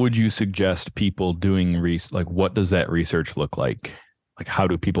 How would you suggest people doing like, what does that research look like? Like, how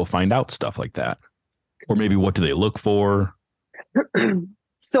do people find out stuff like that? Or maybe what do they look for?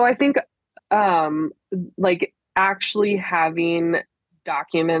 So I think, like actually having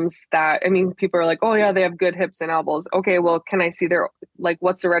documents that, I mean, people are like, oh yeah, they have good hips and elbows. Okay, well, can I see their, like,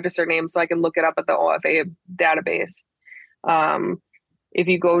 what's the registered name so I can look it up at the OFA database? If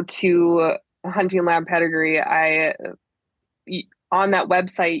you go to Hunting Lab Pedigree, on that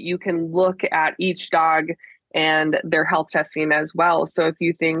website, you can look at each dog and their health testing as well. So if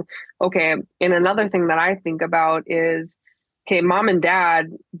you think, okay, and another thing that I think about is, okay, mom and dad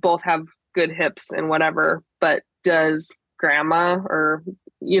both have good hips and whatever, but does grandma, or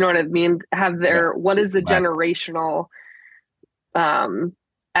you know what I mean, have their, what is the generational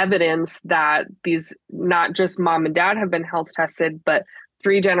evidence that these, not just mom and dad have been health tested, but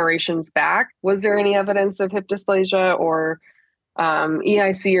 3 generations back, was there any evidence of hip dysplasia or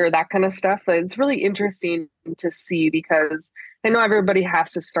EIC or that kind of stuff? But it's really interesting to see, because I know everybody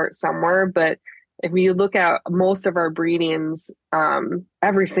has to start somewhere, but if you look at most of our breedings,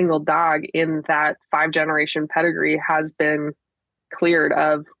 every single dog in that 5-generation pedigree has been cleared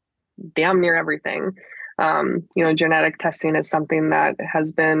of damn near everything. Genetic testing is something that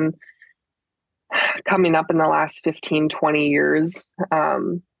has been coming up in the last 15, 20 years.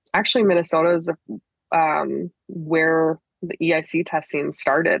 Actually, Minnesota is where the EIC testing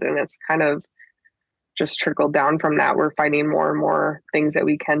started, and it's kind of just trickled down from that. We're finding more and more things that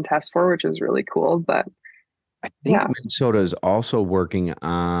we can test for, which is really cool. But I think Minnesota is also working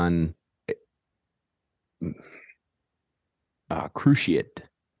on cruciate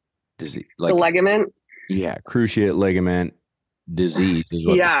disease, like the ligament. Yeah, cruciate ligament disease is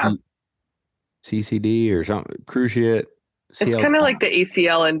what CCD or something. Cruciate. It's kind of like the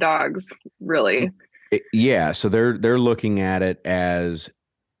ACL in dogs, really. So they're looking at it as,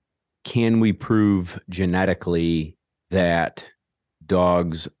 can we prove genetically that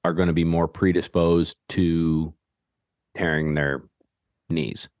dogs are going to be more predisposed to tearing their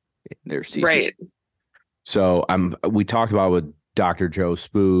knees, their CCD. Right. So we talked about with Dr. Joe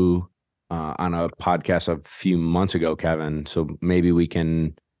Spoo on a podcast a few months ago, Kevin. So maybe we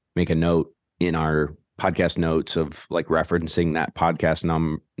can make a note in our podcast notes of like referencing that podcast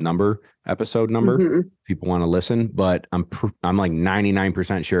episode number. Mm-hmm. People want to listen, but I'm like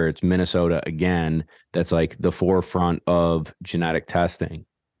 99% sure it's Minnesota again. That's like the forefront of genetic testing.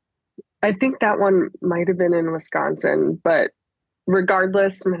 I think that one might have been in Wisconsin, but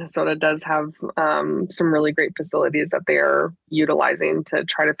regardless, Minnesota does have some really great facilities that they are utilizing to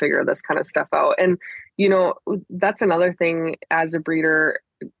try to figure this kind of stuff out. And, that's another thing as a breeder,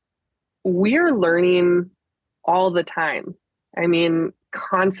 we're learning all the time. I mean,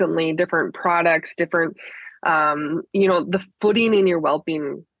 constantly different products, different, the footing in your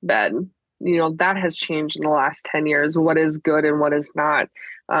whelping bed, that has changed in the last 10 years, what is good and what is not.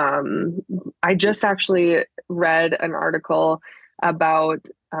 I just actually read an article about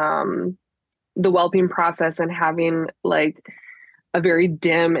the whelping process and having like a very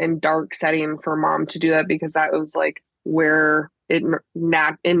dim and dark setting for mom to do that, because that was like where in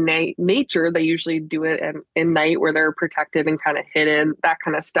nature they usually do it in night where they're protected and kind of hidden, that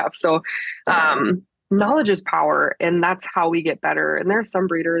kind of stuff. So knowledge is power, and that's how we get better. And there's some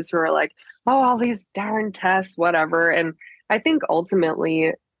breeders who are like, oh, all these darn tests, whatever. And I think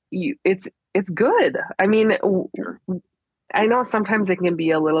ultimately it's good. I mean, I know sometimes it can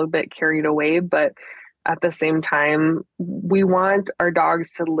be a little bit carried away, but at the same time, we want our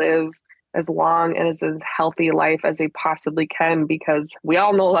dogs to live as long and as healthy life as they possibly can, because we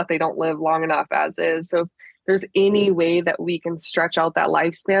all know that they don't live long enough as is. So if there's any way that we can stretch out that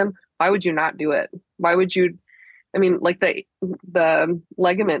lifespan, why would you not do it? Why would you? I mean, like the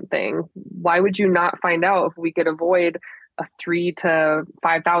ligament thing, why would you not find out if we could avoid a $3,000 to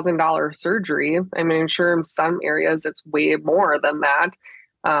 $5,000 surgery? I mean, sure, in some areas it's way more than that.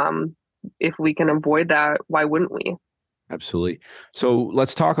 If we can avoid that, why wouldn't we? Absolutely. So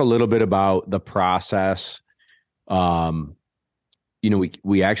let's talk a little bit about the process. We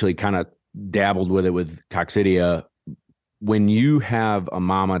actually kind of dabbled with it with coccidia. When you have a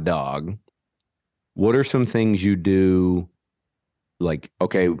mama dog, what are some things you do? Like,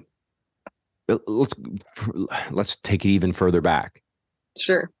 okay, let's take it even further back.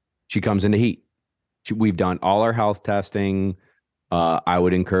 Sure. She comes into heat. We've done all our health testing. I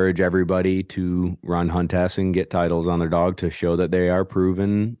would encourage everybody to run hunt tests and get titles on their dog to show that they are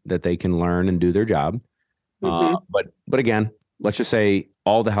proven that they can learn and do their job. Mm-hmm. But again, let's just say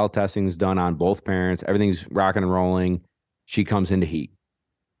all the health testing is done on both parents. Everything's rocking and rolling. She comes into heat.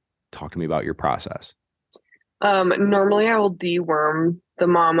 Talk to me about your process. Normally I will deworm the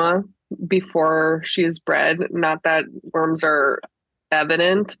mama before she is bred. Not that worms are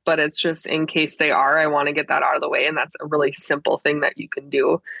evident, but it's just in case they are, I want to get that out of the way. And that's a really simple thing that you can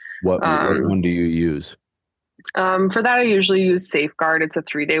do. What one do you use? For that, I usually use Safeguard. It's a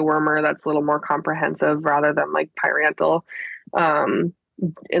 3-day wormer that's a little more comprehensive rather than like Pyrantel. Um,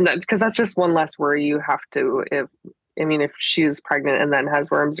 and that, because that's just one less worry you have to, if she's pregnant and then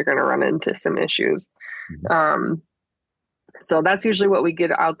has worms, you're going to run into some issues. Mhm. So that's usually what we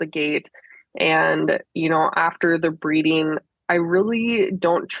get out the gate. And, after the breeding, I really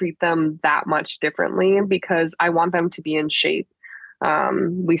don't treat them that much differently because I want them to be in shape.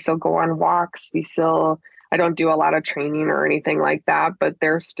 We still go on walks. I don't do a lot of training or anything like that, but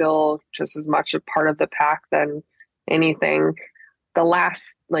they're still just as much a part of the pack than anything. The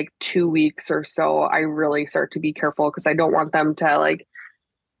last like 2 weeks or so, I really start to be careful because I don't want them to like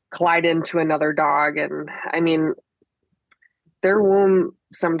collide into another dog. And I mean, their womb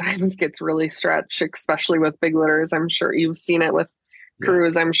sometimes gets really stretched, especially with big litters. I'm sure you've seen it with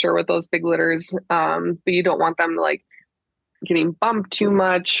crews, I'm sure with those big litters. But you don't want them like getting bumped too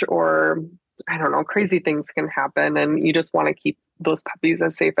much, or I don't know, crazy things can happen. And you just want to keep those puppies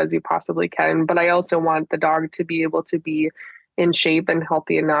as safe as you possibly can. But I also want the dog to be able to be in shape and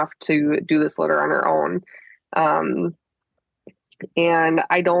healthy enough to do this litter on her own. And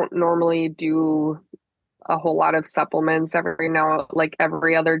I don't normally do a whole lot of supplements. Like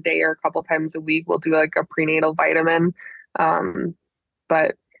every other day or a couple times a week, we'll do like a prenatal vitamin.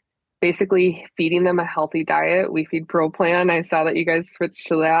 But basically feeding them a healthy diet. We feed Pro Plan. I saw that you guys switched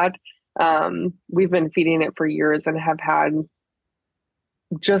to that. We've been feeding it for years and have had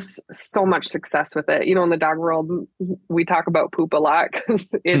just so much success with it. In the dog world, we talk about poop a lot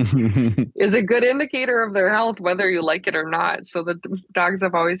because it is a good indicator of their health, whether you like it or not. So the dogs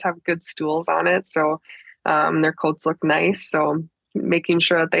have always have good stools on it. So their coats look nice. So making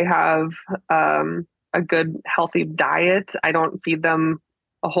sure that they have a good, healthy diet. I don't feed them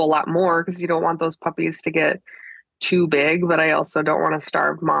a whole lot more because you don't want those puppies to get too big, but I also don't want to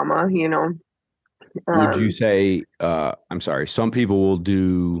starve mama, Would you say, I'm sorry, some people will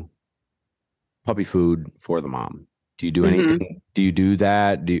do puppy food for the mom. Do you do anything? Mm-hmm. Do you do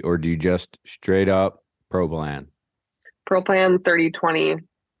that? Or do you just straight up Pro Plan? Pro Plan 30/20.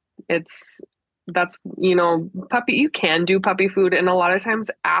 You can do puppy food. And a lot of times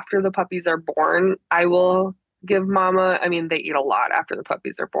after the puppies are born, I will give mama, they eat a lot after the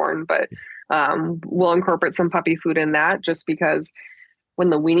puppies are born, but we'll incorporate some puppy food in that just because when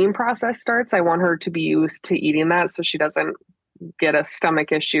the weaning process starts, I want her to be used to eating that so she doesn't get a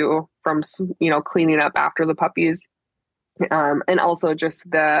stomach issue from, cleaning up after the puppies. And also just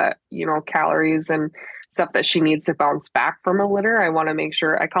the, calories and stuff that she needs to bounce back from a litter. I want to make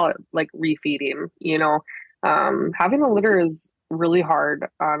sure, I call it like refeeding, having a litter is really hard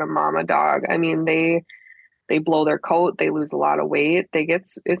on a mama dog. They blow their coat, they lose a lot of weight,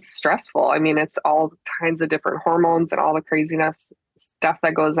 it's stressful. It's all kinds of different hormones and all the craziness stuff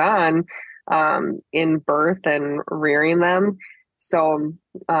that goes on in birth and rearing them. So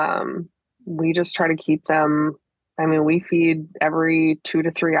we just try to keep them. We feed every 2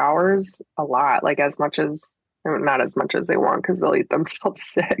 to 3 hours a lot, like as much as, not as much as they want because they'll eat themselves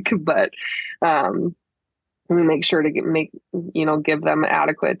sick, but we make sure to give them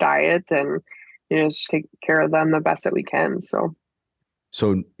adequate diet and just take care of them the best that we can. So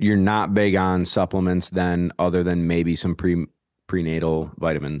you're not big on supplements then, other than maybe some prenatal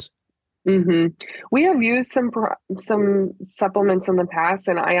vitamins? Mm-hmm. We have used some supplements in the past,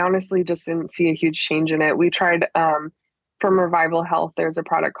 and I honestly just didn't see a huge change in it. We tried from Revival Health. There's a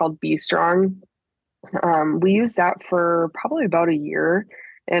product called Be Strong. We used that for probably about a year,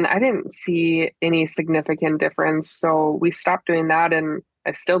 and I didn't see any significant difference. So we stopped doing that, and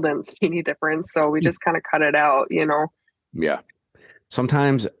I still didn't see any difference. So we just kind of cut it out, Yeah.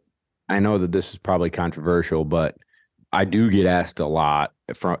 Sometimes I know that this is probably controversial, but I do get asked a lot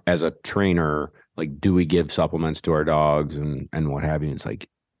as a trainer, like, do we give supplements to our dogs and what have you? It's like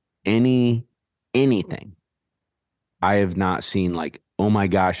anything. I have not seen like, oh my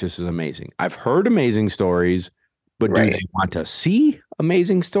gosh, this is amazing. I've heard amazing stories, but do they want to see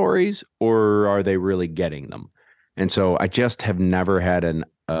amazing stories, or are they really getting them? And so I just have never had an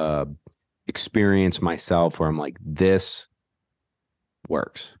experience myself where I'm like, this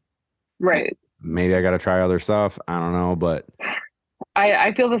works. Right. Maybe I got to try other stuff. I don't know, but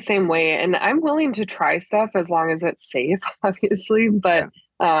I feel the same way, and I'm willing to try stuff as long as it's safe, obviously. But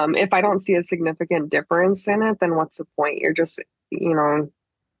if I don't see a significant difference in it, then what's the point? You're just, it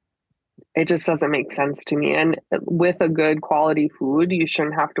just doesn't make sense to me. And with a good quality food, you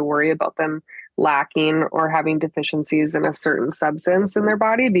shouldn't have to worry about them lacking or having deficiencies in a certain substance in their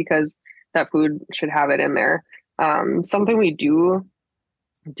body because that food should have it in there. Something we do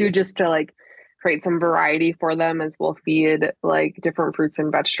just to like create some variety for them is we'll feed like different fruits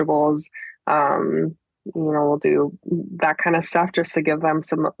and vegetables we'll do that kind of stuff just to give them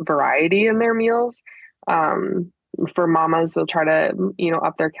some variety in their meals. For mamas, we'll try to,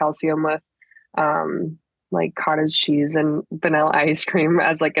 up their calcium with like cottage cheese and vanilla ice cream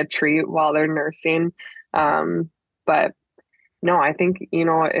as like a treat while they're nursing. But no, I think,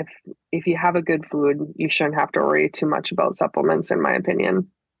 if you have a good food, you shouldn't have to worry too much about supplements, in my opinion.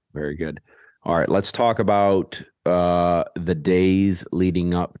 Very good. All right, let's talk about the days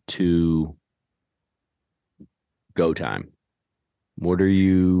leading up to go time. What are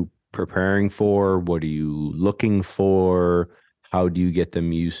you preparing for? What are you looking for? How do you get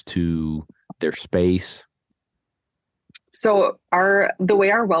them used to their space? So the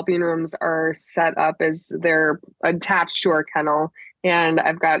way our wellbeing rooms are set up is they're attached to our kennel, and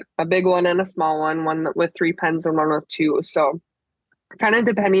I've got a big one and a small one with 3 pens and one with 2. So kind of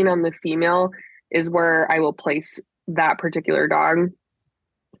depending on the female is where I will place that particular dog.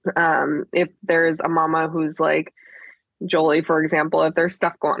 If there's a mama who's like Jolie, for example, if there's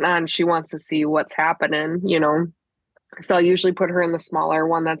stuff going on, she wants to see what's happening, So I'll usually put her in the smaller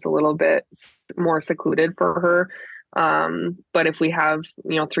one that's a little bit more secluded for her. But if we have,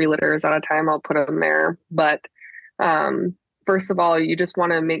 3 litters at a time, I'll put them there. But first of all, you just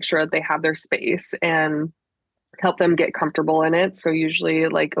want to make sure that they have their space and help them get comfortable in it. So usually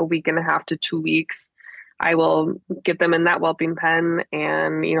like a week and a half to 2 weeks, I will get them in that whelping pen,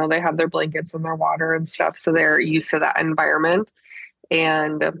 and, they have their blankets and their water and stuff. So they're used to that environment.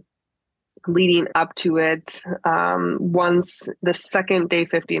 And leading up to it, once the second day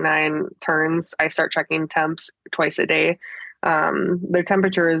 59 turns, I start checking temps twice a day. Their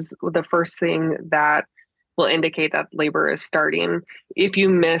temperature is the first thing that will indicate that labor is starting if you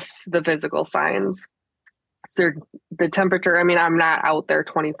miss the physical signs. So the temperature, I'm not out there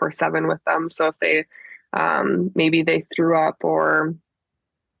 24/7 with them. So if they, maybe they threw up or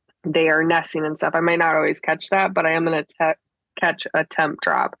they are nesting and stuff, I might not always catch that, but I am going to catch a temp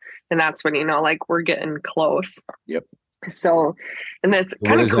drop. And that's when, like we're getting close. Yep. So, and that's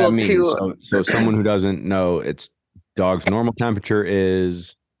kind of cool too. So someone who doesn't know, it's dog's normal temperature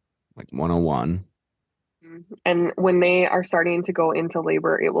is like 101. And when they are starting to go into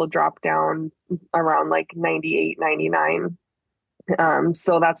labor, it will drop down around like 98, 99.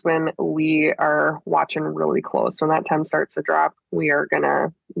 So that's when we are watching really close. When that temp starts to drop, we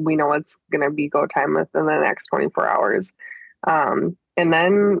know it's going to be go time within the next 24 hours. And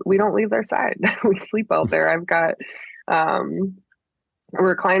then we don't leave their side. We sleep out there. I've got a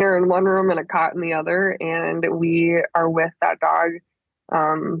recliner in one room and a cot in the other, and we are with that dog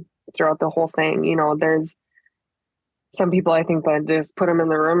throughout the whole thing. There's some people, I think, that just put them in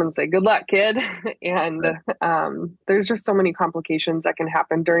the room and say, "Good luck, kid." And there's just so many complications that can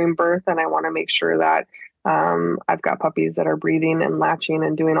happen during birth. And I want to make sure that I've got puppies that are breathing and latching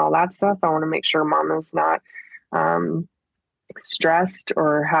and doing all that stuff. I want to make sure mom is not stressed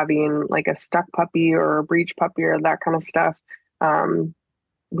or having like a stuck puppy or a breech puppy or that kind of stuff.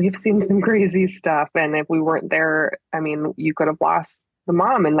 We've seen some crazy stuff. And if we weren't there, you could have lost the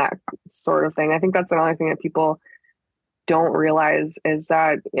mom and that sort of thing. I think that's another thing that people don't realize is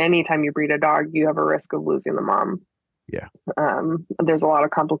that anytime you breed a dog, you have a risk of losing the mom. Yeah. There's a lot of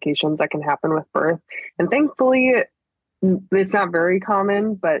complications that can happen with birth. And thankfully, it's not very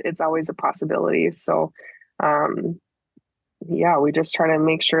common, but it's always a possibility. So, we just try to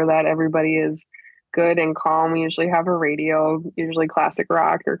make sure that everybody is good and calm. We usually have a radio, usually classic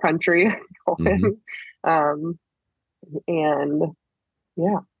rock or country. And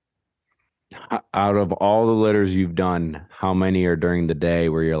yeah. Out of all the litters you've done, how many are during the day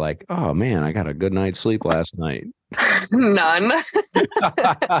where you're like, oh man, I got a good night's sleep last night? None.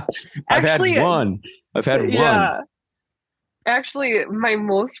 I've had one. Actually, my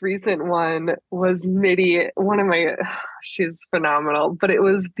most recent one was Mitty. She's phenomenal, but it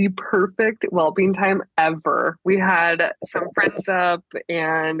was the perfect whelping time ever. We had some friends up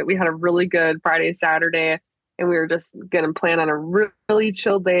and we had a really good Friday, Saturday. And we were just going to plan on a really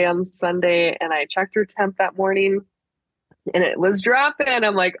chill day on Sunday. And I checked her temp that morning and it was dropping.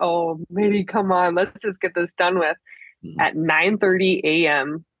 I'm like, oh, maybe come on, let's just get this done with. At 9:30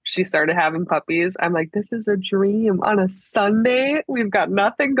 a.m., she started having puppies. I'm like, this is a dream on a Sunday. We've got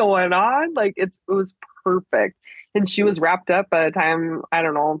nothing going on. Like it was perfect. And she was wrapped up by the time, I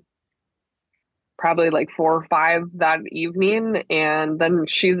don't know, probably like 4 or 5 that evening. And then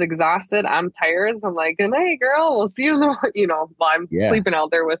she's exhausted. I'm tired. So I'm like, good night, girl. We'll see you in the, while I'm sleeping out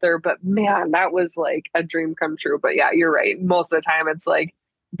there with her. But man, that was like a dream come true. But yeah, you're right. Most of the time it's like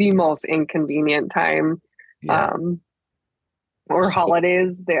the most inconvenient time. Yeah. Or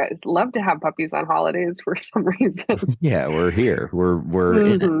holidays. They love to have puppies on holidays for some reason. Yeah, we're here. We're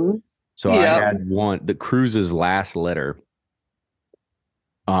in it. So I Yep. had the cruise's last litter.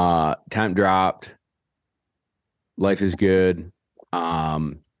 Temp dropped. Life is good.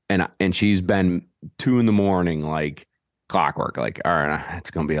 And she's been 2 a.m, like clockwork. Like, all right,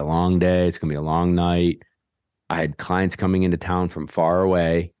 it's gonna be a long day. It's gonna be a long night. I had clients coming into town from far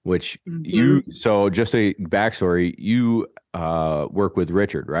away, which so just a backstory, you work with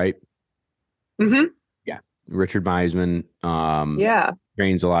Richard, right? Mm-hmm. Yeah. Richard Meisman Yeah.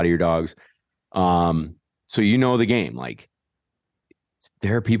 trains a lot of your dogs. So you know the game. Like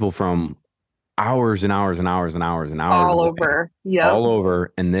there are people from hours and hours and hours and hours and hours All away, over. Yep. all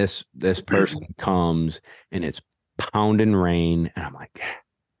over, and this person comes and it's pounding rain, and I'm like,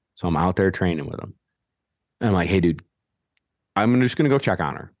 so I'm out there training with him. And I'm like, hey, dude, I'm just gonna go check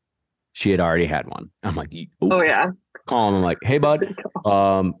on her. She had already had one. I'm like, Oh yeah. Call him. I'm like, hey, bud,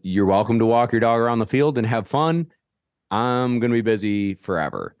 you're welcome to walk your dog around the field and have fun. I'm gonna be busy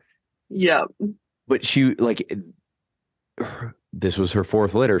forever. Yep. But she like this was her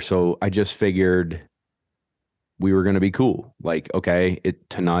fourth litter, so I just figured we were gonna be cool. Like, okay,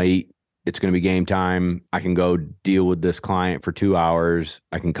 tonight it's gonna be game time. I can go deal with this client for 2 hours.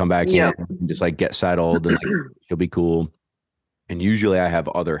 I can come back in and just like get settled and like she'll be cool. And usually I have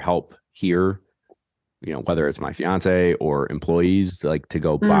other help here, you know, whether it's my fiance or employees, like to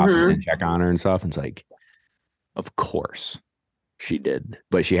go pop in and check on her and stuff. And it's like, of course she did,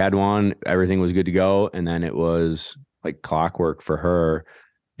 but she had one, everything was good to go. And then it was like clockwork for her.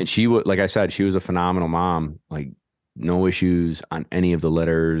 And she would, like I said, she was a phenomenal mom, like no issues on any of the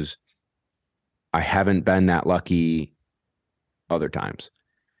litters. I haven't been that lucky other times.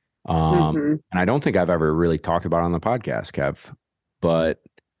 And I don't think I've ever really talked about it on the podcast, Kev, but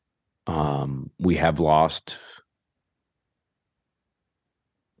we have lost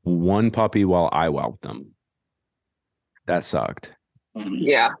one puppy while I whelped them. That sucked.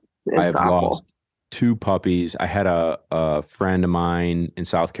 Yeah. I've awful. lost 2 puppies. I had a friend of mine in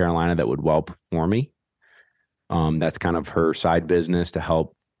South Carolina that would whelp for me. That's kind of her side business to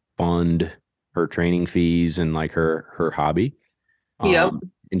help fund her training fees and like her hobby.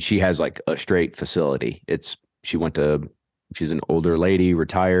 And she has like a straight facility. She's an older lady,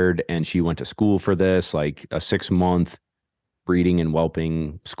 retired, and she went to school for this, like a 6-month breeding and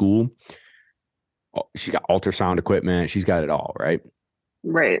whelping school. She got ultrasound equipment. She's got it all, right?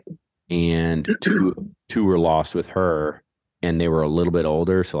 Right. And two were lost with her, and they were a little bit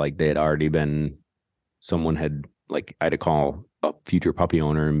older. So like they had already been, someone had like, I had to call a future puppy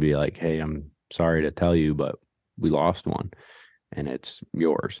owner and be like, hey, I'm sorry to tell you, but we lost one and it's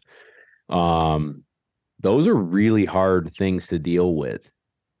yours. Those are really hard things to deal with.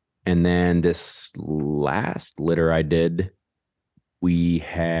 And then this last litter I did, we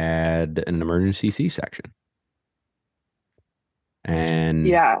had an emergency C-section. And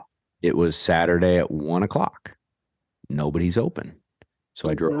it was Saturday at 1:00. Nobody's open. So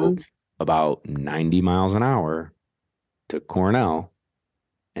I drove about 90 miles an hour to Cornell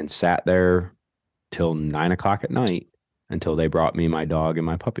and sat there till 9:00 at night until they brought me my dog and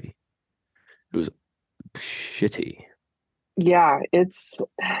my puppy. It was shitty. Yeah, it's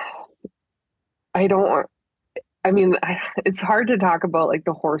hard to talk about like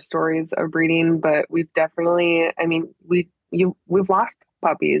the horror stories of breeding, but we've definitely, we've lost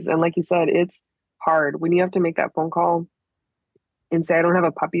puppies. And like you said, it's hard when you have to make that phone call and say, I don't have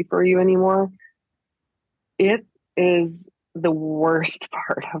a puppy for you anymore. It is the worst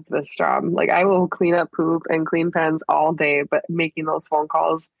part of this job. Like I will clean up poop and clean pens all day, but making those phone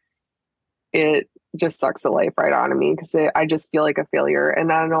calls, it just sucks the life right out of me because I just feel like a failure.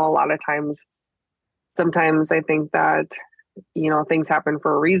 And I know a lot of times, sometimes I think that, you know, things happen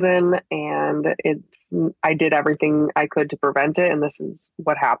for a reason and I did everything I could to prevent it. And this is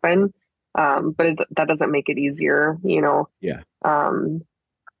what happened. But that doesn't make it easier, you know? Yeah.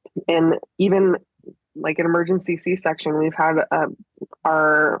 And even like an emergency C-section, we've had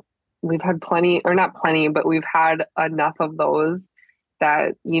plenty, or not plenty, but we've had enough of those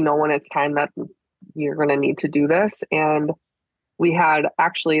that, you know, when it's time that you're going to need to do this. And we had,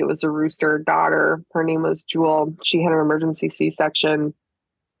 actually, it was a rooster daughter. Her name was Jewel. She had an emergency C-section,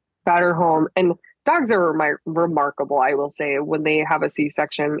 got her home. And dogs are remarkable, I will say. When they have a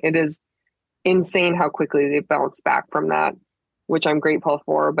C-section, it is insane how quickly they bounce back from that, which I'm grateful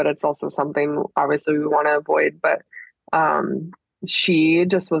for. But it's also something, obviously, we want to avoid. But she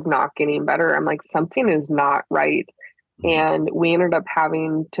just was not getting better. I'm like, something is not right. And we ended up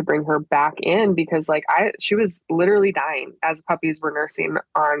having to bring her back in because she was literally dying as puppies were nursing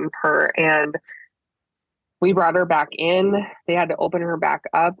on her. And we brought her back in. They had to open her back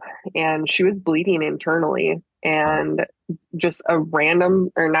up and she was bleeding internally. and just a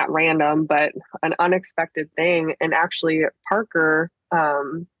random, or not random, but an unexpected thing. And actually Parker,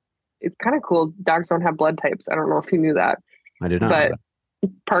 it's kind of cool. Dogs don't have blood types. I don't know if you knew that. I did not know But that.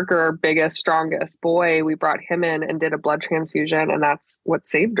 Parker, our biggest, strongest boy, we brought him in and did a blood transfusion, and that's what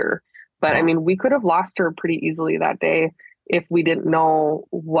saved her. But I mean, we could have lost her pretty easily that day if we didn't know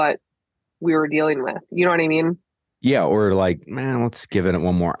what we were dealing with. You know what I mean? Yeah, or like, man, let's give it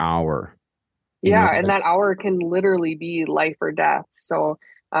one more hour. Yeah, and that hour can literally be life or death. So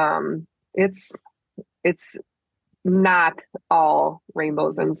it's not all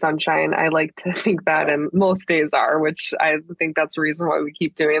rainbows and sunshine. I like to think that, and most days are, which I think that's the reason why we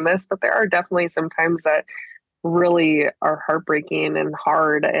keep doing this. But there are definitely some times that really are heartbreaking and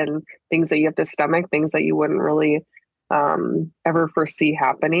hard, and things that you have to stomach, things that you wouldn't really ever foresee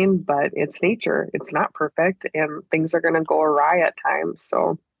happening. But it's nature. It's not perfect, and things are going to go awry at times.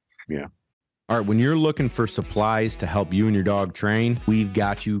 So yeah. All right, when you're looking for supplies to help you and your dog train, we've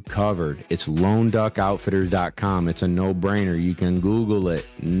got you covered. It's loneduckoutfitters.com. It's a no-brainer. You can Google it.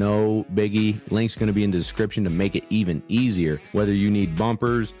 No biggie. Link's going to be in the description to make it even easier. Whether you need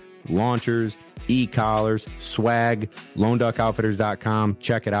bumpers, launchers, e-collars, swag, loneduckoutfitters.com.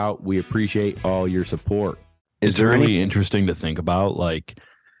 Check it out. We appreciate all your support. It's really interesting to think about, like,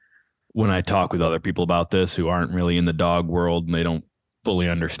 when I talk with other people about this who aren't really in the dog world and they don't fully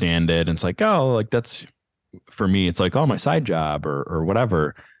understand it, and it's like, oh, like, that's, for me, it's like, oh, my side job or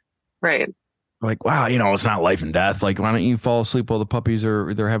whatever. right. Like, wow, you know, it's not life and death. Like, why don't you fall asleep while the puppies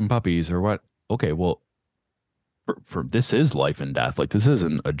are, they're having puppies or what? Okay, well, for this is life and death. Like, this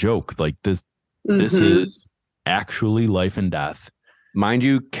isn't a joke. Like, this is actually life and death. Mind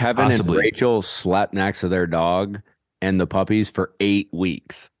you, Kevin Possibly. and Rachel slept next to their dog and the puppies for 8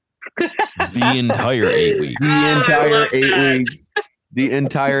 weeks. The entire 8 weeks. The entire 8 weeks. The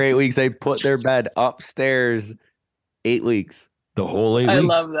entire 8 weeks. They put their bed upstairs. 8 weeks. The whole 8 weeks. I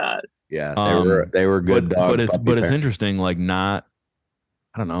love that. Yeah, they were good dogs. But it's interesting, like, not,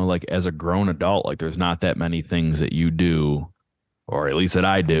 I don't know, like, as a grown adult, like, there's not that many things that you do, or at least that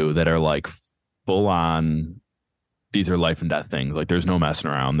I do, that are like full on, these are life and death things. Like, there's no messing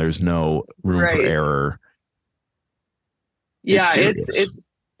around. There's no room for error. Yeah,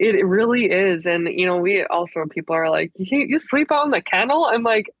 it really is. And, you know, we also, people are like, you sleep out in the kennel? I'm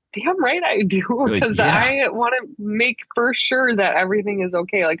like, damn right I do, because I want to make for sure that everything is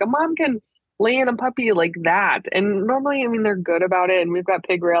okay. Like, a mom can lay in a puppy like that. And normally, I mean, they're good about it, and we've got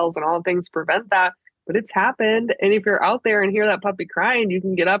pig rails and all the things to prevent that, but it's happened. And if you're out there and hear that puppy crying, you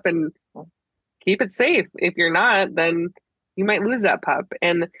can get up and keep it safe. If you're not, then you might lose that pup.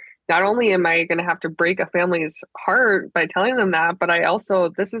 And not only am I going to have to break a family's heart by telling them that, but I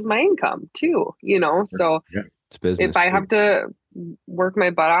also, this is my income too, you know? So it's business, if I have to work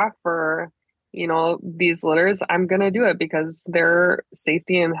my butt off for, you know, these litters, I'm going to do it, because their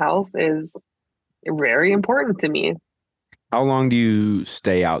safety and health is very important to me. How long do you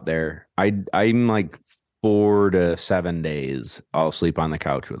stay out there? I'm like 4 to 7 days. I'll sleep on the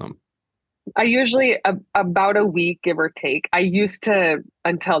couch with them. I usually about a week, give or take. I used to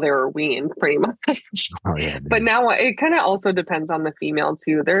until they were weaned, pretty much. Oh, yeah, but now it kind of also depends on the female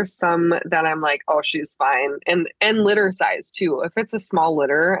too. There's some that I'm like, oh, she's fine, and litter size too. If it's a small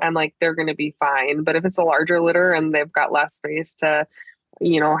litter, I'm like, they're going to be fine. But if it's a larger litter and they've got less space to,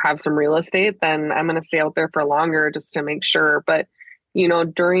 you know, have some real estate, then I'm going to stay out there for longer just to make sure. But, you know,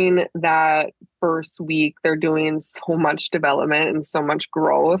 during that first week, they're doing so much development and so much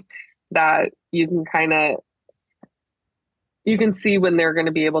growth that you can see when they're going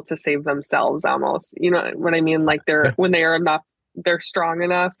to be able to save themselves almost. You know what I mean? Like, when they are enough, they're strong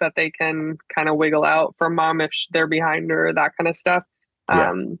enough that they can kind of wiggle out from mom if they're behind her, that kind of stuff.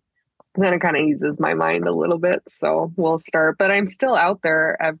 Yeah. Then it kind of eases my mind a little bit. So we'll start, but I'm still out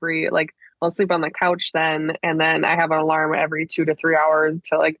there I'll sleep on the couch then. And then I have an alarm every 2 to 3 hours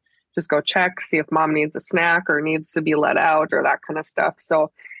to like, just go check, see if mom needs a snack or needs to be let out or that kind of stuff.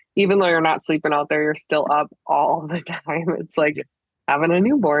 So even though you're not sleeping out there, you're still up all the time. It's like having a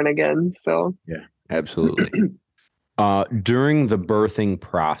newborn again. So yeah, absolutely. During the birthing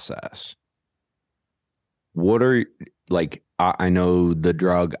process, what are, like, I know the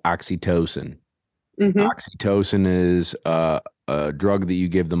drug oxytocin. Oxytocin is a drug that you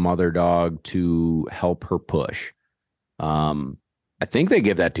give the mother dog to help her push. I think they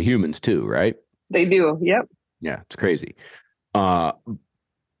give that to humans too, right? They do. Yep. Yeah, it's crazy.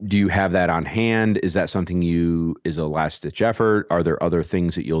 Do you have that on hand? Is that something is a last ditch effort? Are there other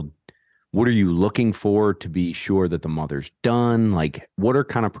things that what are you looking for to be sure that the mother's done? Like, what are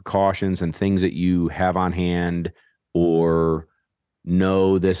kind of precautions and things that you have on hand, or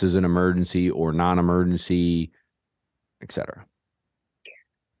know this is an emergency or non-emergency? etc.?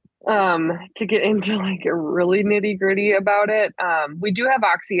 To get into like a really nitty gritty about it, we do have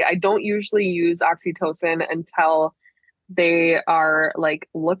oxy. I don't usually use oxytocin until they are like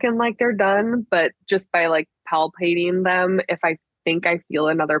looking like they're done, but just by like palpating them, if I think I feel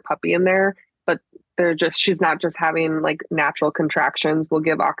another puppy in there, but she's not just having like natural contractions, we'll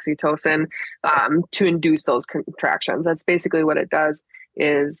give oxytocin to induce those contractions. That's basically what it does,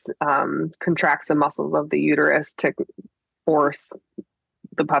 is contracts the muscles of the uterus to force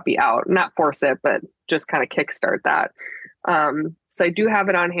the puppy out. Not force it, but just kind of kickstart that. So I do have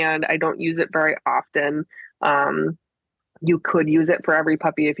it on hand. I don't use it very often. You could use it for every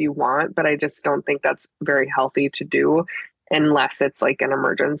puppy if you want, but I just don't think that's very healthy to do unless it's like an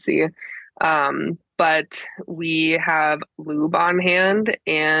emergency. But we have lube on hand,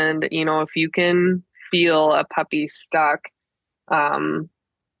 and if you can feel a puppy stuck,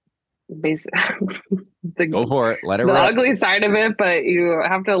 basically Go for it. Let it the rip. ugly side of it, but you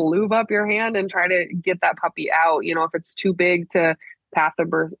have to lube up your hand and try to get that puppy out. If it's too big to pass the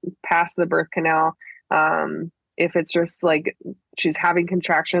birth canal, if it's just like she's having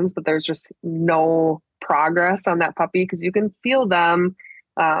contractions, but there's just no progress on that puppy, because you can feel them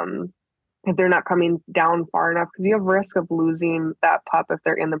if they're not coming down far enough, because you have risk of losing that pup if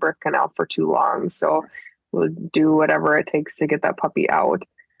they're in the birth canal for too long. So we'll do whatever it takes to get that puppy out.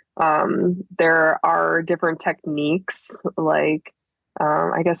 There are different techniques, like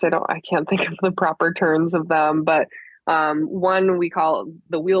I guess I can't think of the proper terms of them, but one we call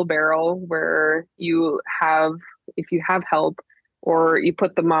the wheelbarrow, where if you have help, or you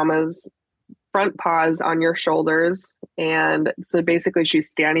put the mama's front paws on your shoulders, and so basically she's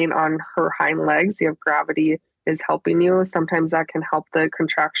standing on her hind legs. You have gravity is helping you. Sometimes that can help the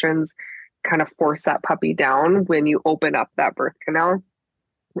contractions kind of force that puppy down when you open up that birth canal.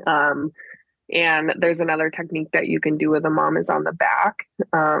 And there's another technique that you can do with a mom is on the back.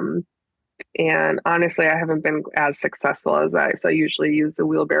 And honestly, I haven't been as successful as so I usually use the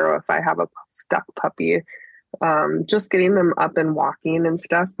wheelbarrow if I have a stuck puppy. Just getting them up and walking and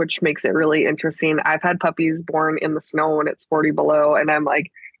stuff, which makes it really interesting. I've had puppies born in the snow when it's 40 below, and I'm like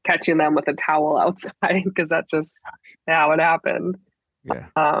catching them with a towel outside, because that just how it happened. Yeah.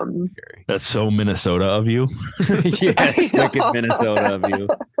 That's so Minnesota of you. Yeah, wicked Minnesota of you.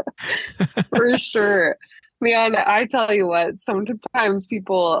 For sure. Man, I tell you what, sometimes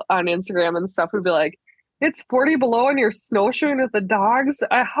people on Instagram and stuff would be like, it's 40 below and you're snowshoeing with the dogs.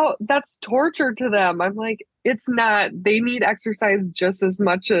 That's torture to them. I'm like, it's not. They need exercise just as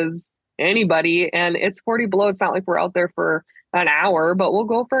much as anybody. And it's 40 below. It's not like we're out there for an hour, but we'll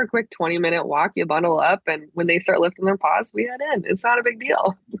go for a quick 20-minute walk. You bundle up, and when they start lifting their paws, we head in. It's not a big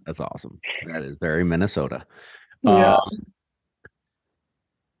deal. That's awesome. That is very Minnesota. Yeah.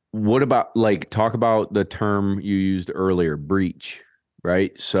 What about talk about the term you used earlier, breech,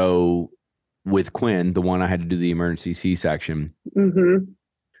 right? So with Quinn, the one I had to do the emergency C-section,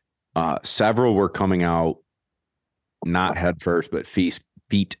 several were coming out not head first, but feet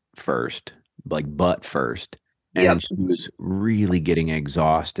first, like butt first. And she was really getting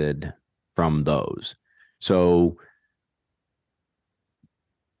exhausted from those. So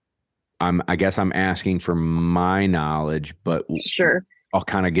I guess I'm asking for my knowledge, but sure, I'll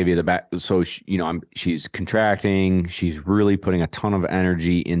kind of give you the back. So she's contracting. She's really putting a ton of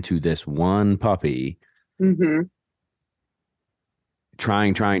energy into this one puppy.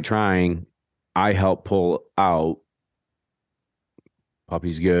 Trying. I help pull out.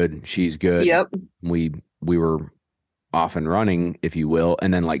 Puppy's good. She's good. Yep. We were off and running, if you will,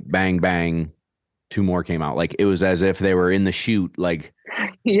 and then bang bang, two more came out. Like it was as if they were in the chute,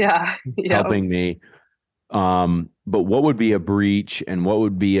 helping me. But what would be a breach, and what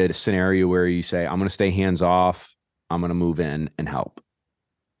would be a scenario where you say, I'm going to stay hands off, I'm going to move in and help?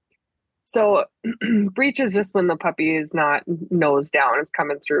 So breach is just when the puppy is not nose down, it's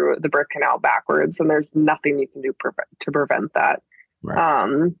coming through the birth canal backwards, and there's nothing you can do to prevent that.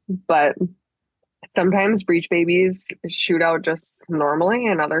 Right. But sometimes breech babies shoot out just normally,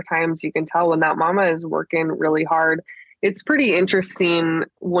 and other times you can tell when that mama is working really hard. It's pretty interesting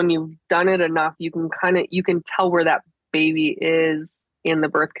when you've done it enough. You can tell where that baby is in the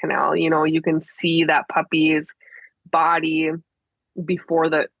birth canal. You can see that puppy's body before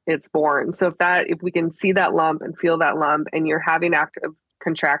it's born. So if we can see that lump and feel that lump, and you're having active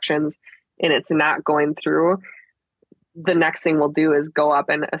contractions and it's not going through, the next thing we'll do is go up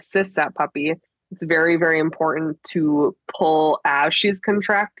and assist that puppy. It's very, very important to pull as she's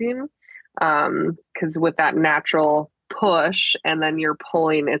contracting, because with that natural push and then you're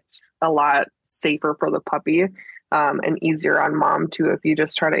pulling, it's a lot safer for the puppy, and easier on mom too. If you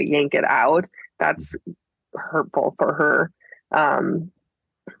just try to yank it out, that's hurtful for her.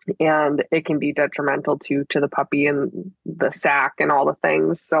 And it can be detrimental to the puppy and the sack and all the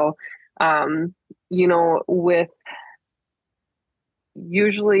things. So, with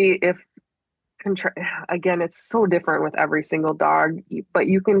usually if again, it's so different with every single dog, but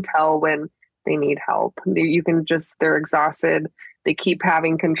you can tell when they need help. You can just, they're exhausted. They keep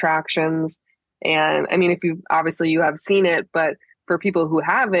having contractions. And I mean, if you have seen it, but for people who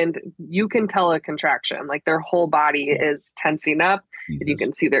haven't, you can tell a contraction, like their whole body is tensing up. Jesus. You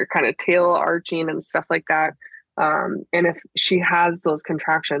can see their kind of tail arching and stuff like that. And if she has those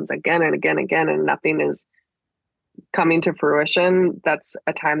contractions again and again, and nothing is coming to fruition, that's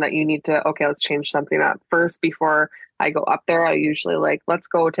a time that you need to, okay, let's change something up. First, before I go up there, I usually let's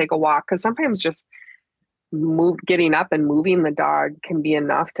go take a walk. Cause sometimes just getting up and moving the dog can be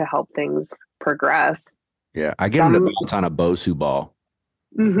enough to help things progress. Yeah. I get them to bounce on a Bosu ball.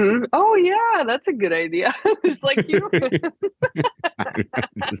 Mm-hmm. Oh yeah, that's a good idea. It's like you.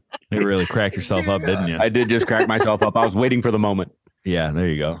 You really cracked yourself up, didn't you? I did just crack myself up. I was waiting for the moment. Yeah, there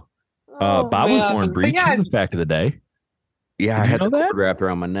you go. Bob was born breech. Yeah. That's a fact of the day. Yeah, I had the cord wrapped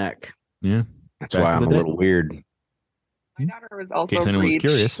around my neck. Yeah, that's why I'm a little weird. My daughter was also in case anyone was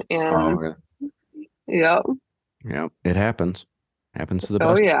curious. And yeah, it happens. Happens to the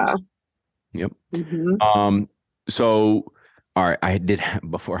best. Oh yeah. Yep. Mm-hmm. So, all right, I did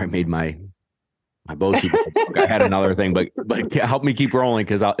before I made my Bosu. I had another thing, but help me keep rolling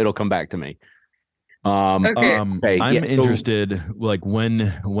because it'll come back to me. Okay. I'm interested, like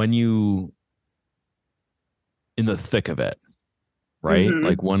when you in the thick of it, right? Mm-hmm.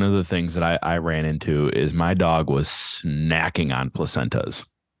 Like one of the things that I ran into is my dog was snacking on placentas,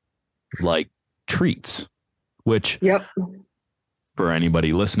 like treats, which for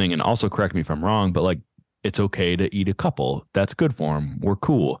anybody listening, and also correct me if I'm wrong, but like it's okay to eat a couple. That's good for them. We're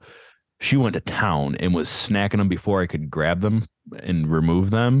cool. She went to town and was snacking them before I could grab them and remove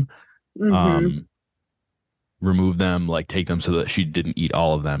them. Mm-hmm. Remove them, like take them so that she didn't eat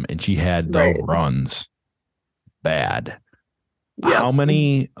all of them. And she had the runs bad. Yep. How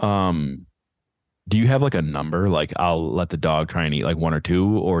many, do you have like a number? Like I'll let the dog try and eat like one or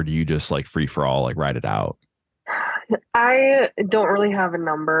two, or do you just like free for all, like ride it out? I don't really have a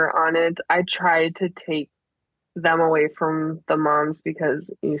number on it. I try to take them away from the moms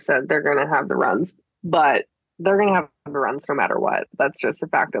because you said they're going to have the runs, but they're going to have the runs no matter what. That's just a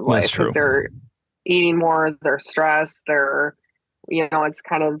fact of life because they're eating more, they're stressed, it's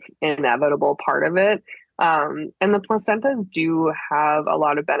kind of inevitable part of it. And the placentas do have a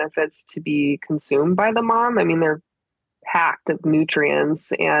lot of benefits to be consumed by the mom. I mean, they're packed of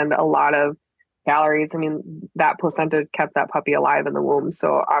nutrients and a lot of calories. I mean, that placenta kept that puppy alive in the womb.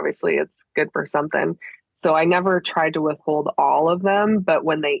 So obviously it's good for something. So I never tried to withhold all of them, but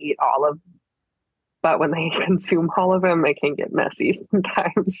when they consume all of them, it can get messy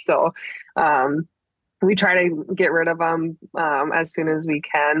sometimes. So, we try to get rid of them as soon as we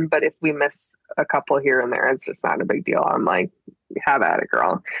can. But if we miss a couple here and there, it's just not a big deal. I'm like, have at it,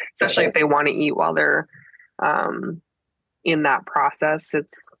 girl. Especially if they want to eat while they're in that process.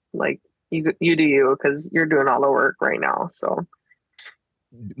 It's like you do you because you're doing all the work right now. So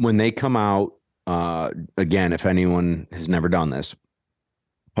when they come out, again, if anyone has never done this,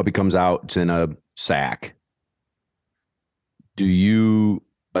 puppy comes out, it's in a sack. Do you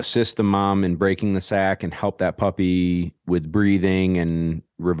assist the mom in breaking the sack and help that puppy with breathing and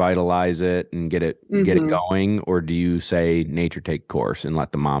revitalize it and get it going? Or do you say nature take course and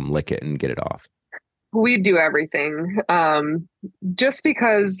let the mom lick it and get it off? We do everything. Just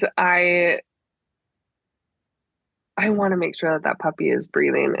because I want to make sure that puppy is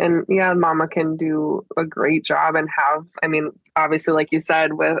breathing, and mama can do a great job and obviously, like you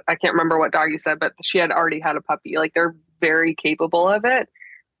said, I can't remember what dog you said, but she had already had a puppy. Like they're very capable of it.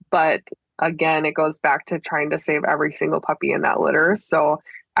 But again, it goes back to trying to save every single puppy in that litter. So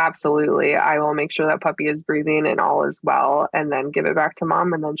absolutely, I will make sure that puppy is breathing and all is well, and then give it back to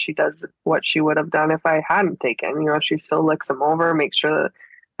mom. And then she does what she would have done if I hadn't taken. She still licks them over, make sure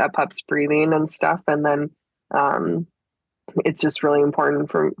that pup's breathing and stuff. And then it's just really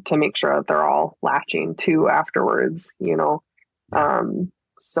important to make sure that they're all latching too afterwards.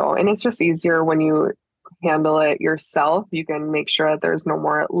 So, and it's just easier when you handle it yourself. You can make sure that there's no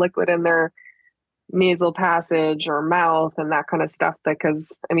more liquid in their nasal passage or mouth and that kind of stuff,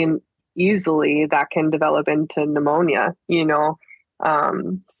 because easily that can develop into pneumonia,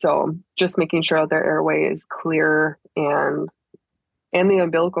 so just making sure that their airway is clear and the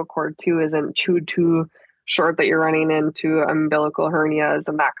umbilical cord too isn't chewed too short that you're running into umbilical hernias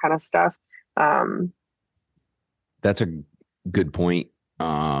and that kind of stuff. That's a good point.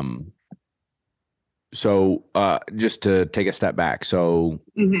 So just to take a step back. So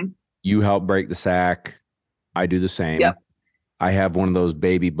you help break the sack. I do the same. Yep. I have one of those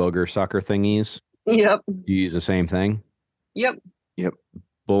baby booger sucker thingies. Yep. You use the same thing? Yep. Yep.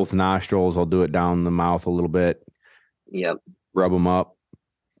 Both nostrils. I'll do it down the mouth a little bit. Yep. Rub them up.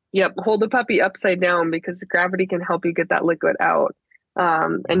 Yep. Hold the puppy upside down because gravity can help you get that liquid out.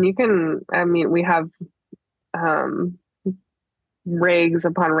 And you can, I mean, we have rags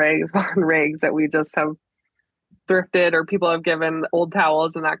upon rags upon rags that we just have thrifted, or people have given old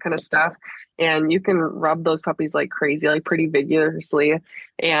towels and that kind of stuff. And you can rub those puppies like crazy, like pretty vigorously.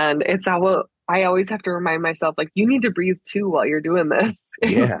 And it's how I always have to remind myself, like, you need to breathe too while you're doing this.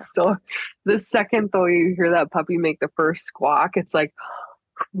 Yeah. So the second though you hear that puppy make the first squawk, it's like,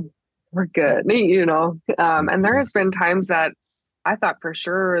 we're good, you know. And there has been times that I thought for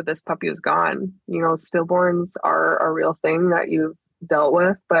sure this puppy was gone. You know, stillborns are a real thing that you've dealt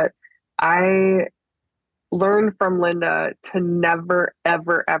with, but I learned from Linda to never,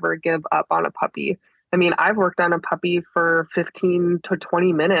 ever, ever give up on a puppy. I mean, I've worked on a puppy for 15 to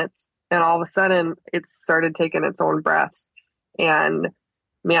 20 minutes, and all of a sudden it started taking its own breaths. And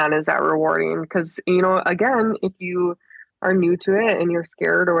man, is that rewarding? Because, you know, again, if you are new to it and you're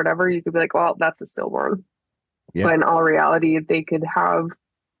scared or whatever, you could be like, well, that's a stillborn. Yeah. But in all reality, they could have,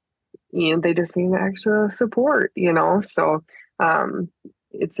 you know, they just need extra support, you know? So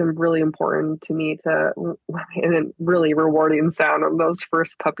it's really important to me and a really rewarding sound of those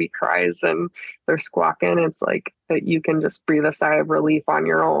first puppy cries and they're squawking. It's like that you can just breathe a sigh of relief on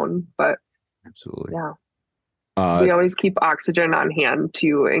your own. But absolutely. Yeah. We always keep oxygen on hand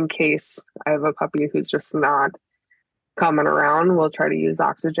too, in case I have a puppy who's just not coming around. We'll try to use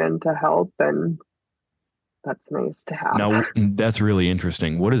oxygen to help, and that's nice to have. Now, that's really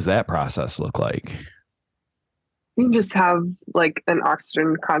interesting. What does that process look like? You just have like an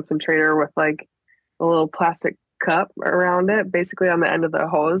oxygen concentrator with like a little plastic cup around it, basically on the end of the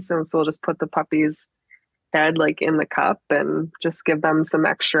hose. And so we'll just put the puppy's head like in the cup and just give them some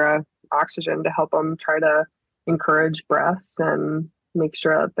extra oxygen to help them try to encourage breaths and make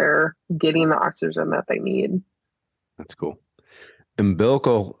sure that they're getting the oxygen that they need. That's cool.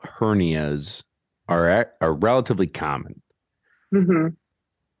 Umbilical hernias are relatively common. Mm-hmm.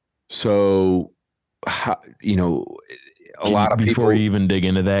 So, you know, a lot of people. Before you even dig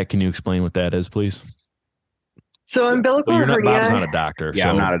into that, can you explain what that is, please? So umbilical hernia. Bob's not a doctor. Yeah, so,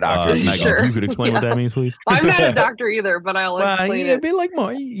 I'm not a doctor. Sure. If you could explain what that means, please. I'm not a doctor either, but I'll explain it. Be like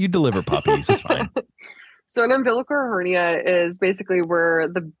more. You deliver puppies. It's fine. So an umbilical hernia is basically where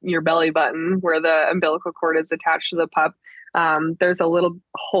your belly button, where the umbilical cord is attached to the pup. There's a little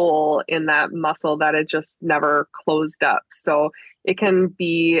hole in that muscle that it just never closed up. So it can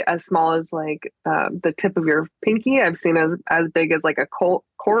be as small as like the tip of your pinky. I've seen as big as like a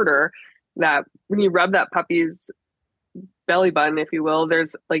quarter, that when you rub that puppy's belly button, if you will,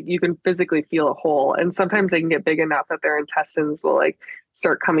 there's like, you can physically feel a hole. And sometimes they can get big enough that their intestines will like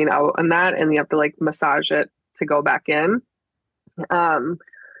start coming out on that, and you have to like massage it to go back in.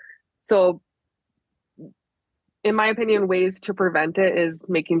 So in my opinion, ways to prevent it is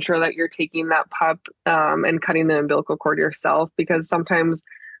making sure that you're taking that pup and cutting the umbilical cord yourself, because sometimes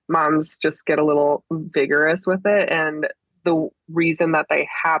moms just get a little vigorous with it. And the reason that they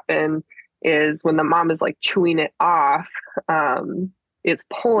happen is when the mom is like chewing it off, it's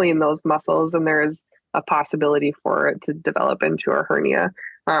pulling those muscles, and there's a possibility for it to develop into a hernia.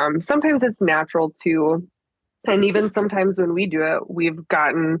 Sometimes it's natural too. And even sometimes when we do it, we've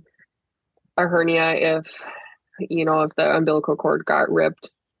gotten a hernia if the umbilical cord got ripped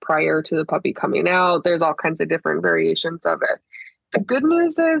prior to the puppy coming out. There's all kinds of different variations of it. The good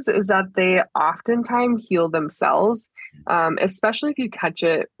news is that they oftentimes heal themselves, especially if you catch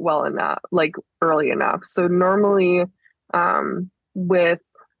it well enough, like early enough. So normally with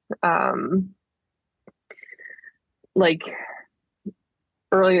like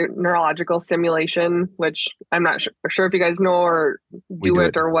early neurological stimulation, which I'm not sure if you guys know or do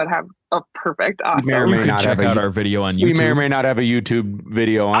it or what have. Oh, perfect. Awesome. You can check out our video on YouTube. We may or may not have a YouTube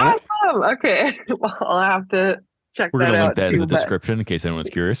video on it. Awesome. Okay. Well, I'll have to check that out. We're going to link that in the but description in case anyone's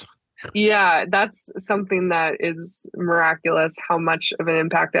curious. Yeah, that's something that is miraculous, how much of an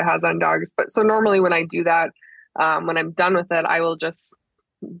impact it has on dogs. But so normally when I do that, when I'm done with it, I will just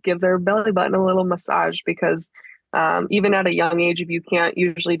give their belly button a little massage, because even at a young age, if you can't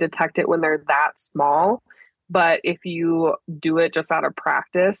usually detect it when they're that small, but if you do it just out of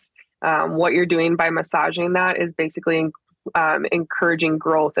practice, what you're doing by massaging that is basically encouraging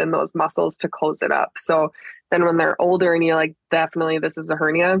growth in those muscles to close it up. So then when they're older and you're like, definitely this is a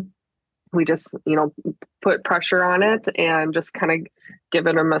hernia, we just, put pressure on it and just kind of give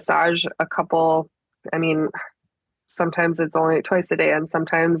it a massage a couple I mean, sometimes it's only twice a day, and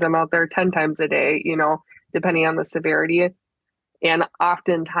sometimes I'm out there 10 times a day, depending on the severity. And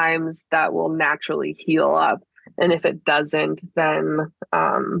oftentimes that will naturally heal up. And if it doesn't, then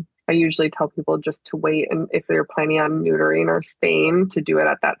I usually tell people just to wait. And if they're planning on neutering or spaying, to do it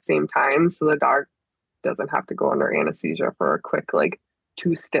at that same time. So the dog doesn't have to go under anesthesia for a quick, like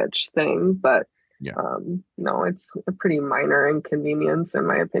 2-stitch thing. But Yeah. no, it's a pretty minor inconvenience in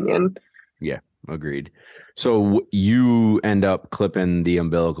my opinion. Yeah, agreed. So you end up clipping the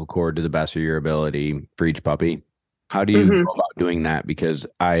umbilical cord to the best of your ability for each puppy. How do you go about doing that? Because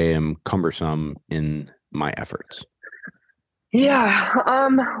I am cumbersome in my efforts. Yeah.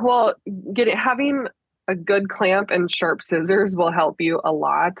 Well, having a good clamp and sharp scissors will help you a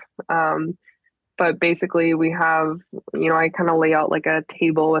lot. But basically we have, I kind of lay out like a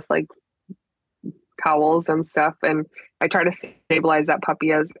table with like towels and stuff, and I try to stabilize that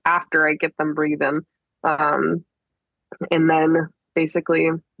puppy as after I get them breathing. And then basically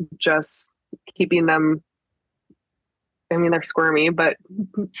just keeping them, I mean, they're squirmy, but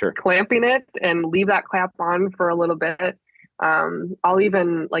Sure. clamping it and leave that clamp on for a little bit. I'll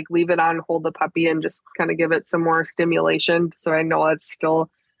even like leave it on, hold the puppy and just kind of give it some more stimulation. So I know it's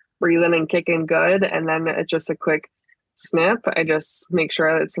still breathing and kicking good. And then it's just a quick snip. I just make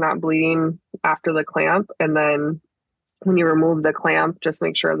sure that it's not bleeding after the clamp. And then when you remove the clamp, just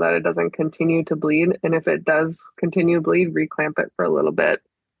make sure that it doesn't continue to bleed. And if it does continue to bleed, reclamp it for a little bit.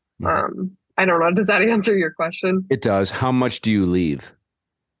 I don't know. Does that answer your question? It does. How much do you leave?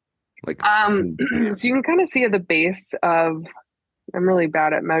 Like, so you can kind of see at the base of, I'm really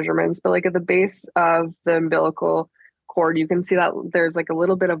bad at measurements, but like at the base of the umbilical cord, you can see that there's like a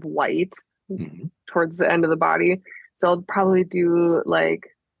little bit of white towards the end of the body. So I'll probably do like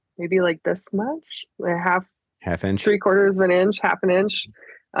maybe like this much, like half inch, 3/4 of an inch, half an inch.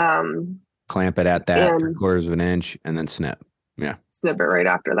 Clamp it at that 3/4 of an inch and then snip. Yeah. Snip it right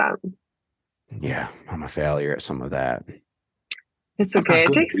after that. Yeah. I'm a failure at some of that. It's okay.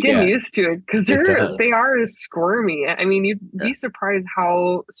 It takes getting used to it because they are squirmy. I mean, you'd be surprised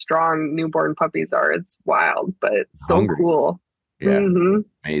how strong newborn puppies are. It's wild, but it's so cool. Yeah.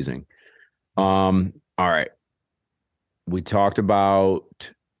 Amazing. All right. We talked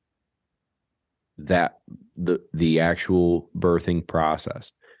about that, the actual birthing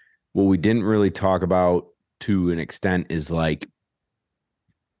process. What we didn't really talk about to an extent is like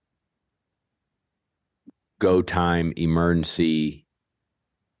go time, emergency,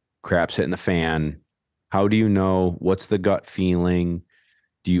 crap's hitting the fan. How do you know? What's the gut feeling?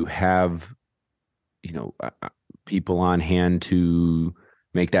 Do you have, people on hand to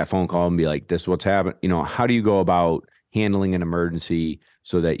make that phone call and be like, this is what's happening? How do you go about handling an emergency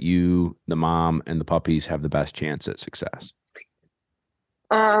so that you, the mom, and the puppies have the best chance at success?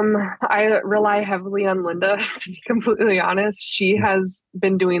 I rely heavily on Linda, to be completely honest. She has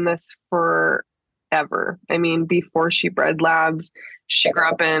been doing this forever. I mean, before she bred labs, she grew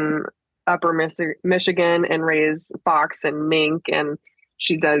up in upper Michigan and raised fox and mink, and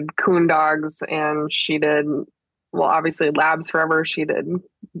she did coon dogs, and she did, well, obviously labs forever. She did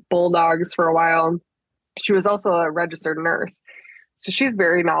bulldogs for a while. She was also a registered nurse. So she's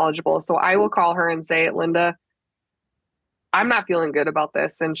very knowledgeable. So I will call her and say, Linda, I'm not feeling good about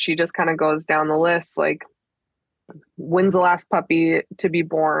this. And she just kind of goes down the list, like, when's the last puppy to be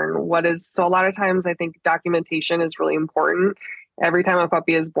born? So a lot of times I think documentation is really important. Every time a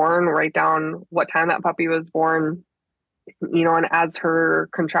puppy is born, write down what time that puppy was born, and as her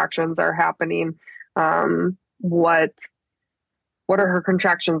contractions are happening, what are her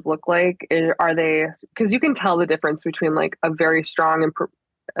contractions look like? Are they, because you can tell the difference between like a very strong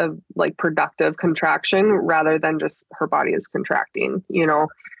and like productive contraction rather than just her body is contracting,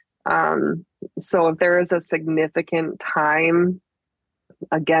 so if there is a significant time,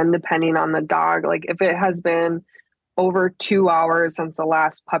 again, depending on the dog, like if it has been over 2 hours since the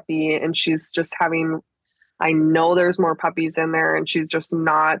last puppy and she's just I know there's more puppies in there and she's just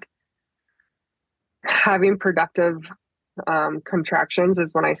not having productive contractions,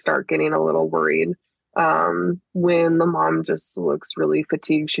 is when I start getting a little worried. When the mom just looks really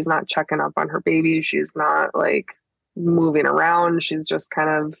fatigued, she's not checking up on her baby, she's not like moving around, she's just kind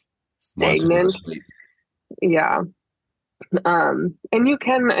of stagnant. Yeah. And you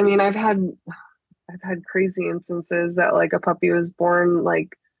can, I mean, I've had crazy instances that like a puppy was born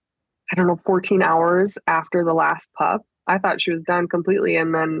like, I don't know, 14 hours after the last pup. I thought she was done completely,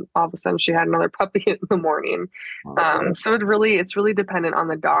 and then all of a sudden she had another puppy in the morning. So it's really dependent on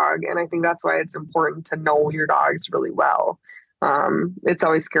the dog, and I think that's why it's important to know your dogs really well. It's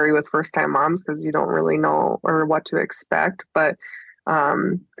always scary with first-time moms because you don't really know or what to expect, but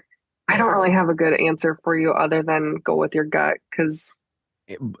I don't really have a good answer for you other than go with your gut because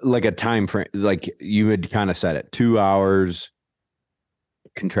Like a time frame, like you had kind of said it, 2 hours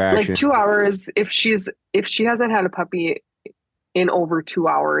like contraction. 2 hours, if she hasn't had a puppy in over 2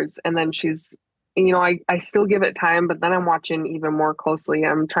 hours and then she's I still give it time, but then I'm watching even more closely.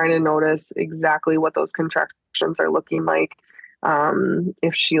 I'm trying to notice exactly what those contractions are looking like,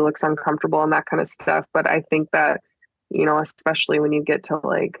 if she looks uncomfortable and that kind of stuff. But I think that, especially when you get to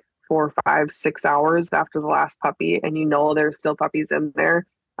like 4, 5, 6 hours after the last puppy and there's still puppies in there,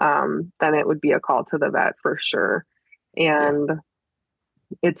 then it would be a call to the vet for sure. And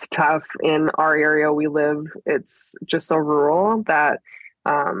it's tough in our area we live. It's just so rural that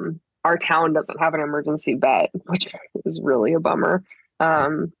our town doesn't have an emergency vet, which is really a bummer.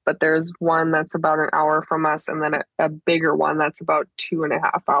 But there's one that's about an hour from us, and then a bigger one that's about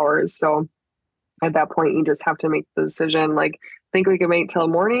 2.5 hours. So at that point, you just have to make the decision, like, think we can wait till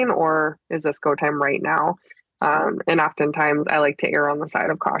morning, or is this go time right now? And oftentimes I like to err on the side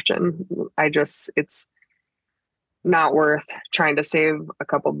of caution. It's not worth trying to save a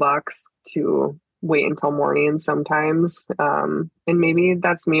couple bucks to wait until morning sometimes. And maybe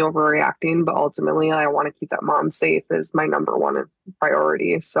that's me overreacting, but ultimately I want to keep that mom safe is my number one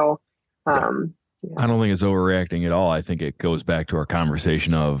priority. So, I don't think it's overreacting at all. I think it goes back to our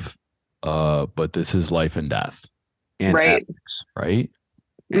conversation of, but this is life and death. And right. Ethics, right?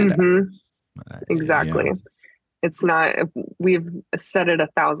 And exactly. Yeah. It's not, we've said it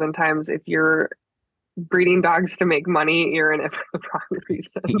 1,000 times. If you're breeding dogs to make money, you're in it for the wrong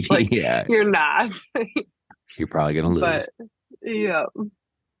reasons. Like, you're not. You're probably gonna lose. But, yeah.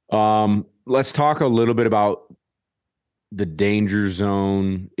 Let's talk a little bit about the danger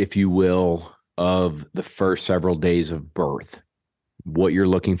zone, if you will, of the first several days of birth. What you're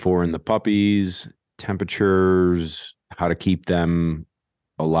looking for in the puppies, temperatures, how to keep them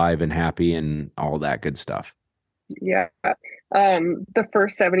alive and happy, and all that good stuff. Yeah. The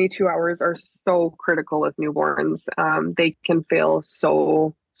first 72 hours are so critical with newborns. They can fail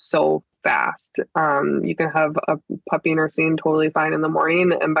so fast. You can have a puppy nursing totally fine in the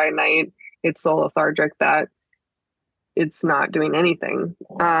morning, and by night it's so lethargic that it's not doing anything.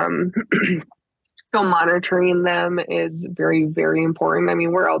 So monitoring them is very, very important. I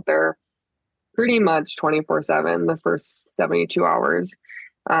mean, we're out there pretty much 24/7 the first 72 hours.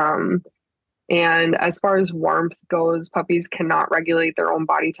 And as far as warmth goes, puppies cannot regulate their own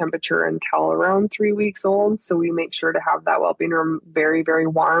body temperature until around 3 weeks old. So we make sure to have that whelping room very, very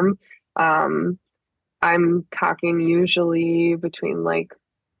warm. I'm talking usually between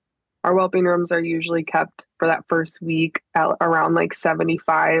our whelping rooms are usually kept for that first week at around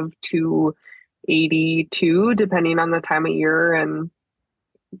 75 to 82, depending on the time of year. And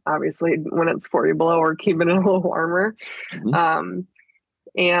obviously when it's 40 below, we're keeping it a little warmer. Mm-hmm.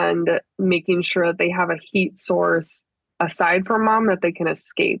 And making sure that they have a heat source aside from mom that they can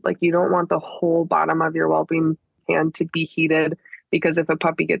escape. Like, you don't want the whole bottom of your whelping pan to be heated, because if a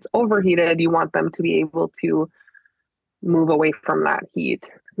puppy gets overheated, you want them to be able to move away from that heat.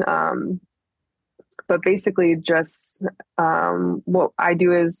 But basically just what I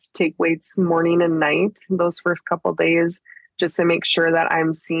do is take weights morning and night those first couple days, just to make sure that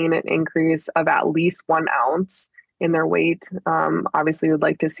I'm seeing an increase of at least 1 ounce in their weight. Obviously we'd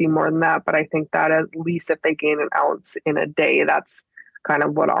like to see more than that, but I think that at least if they gain 1 ounce in a day, that's kind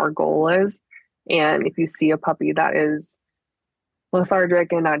of what our goal is. And if you see a puppy that is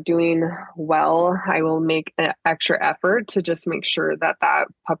lethargic and not doing well, I will make an extra effort to just make sure that that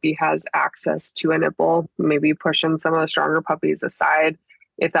puppy has access to a nipple, maybe pushing some of the stronger puppies aside.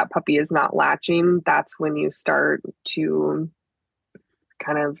 If that puppy is not latching, that's when you start to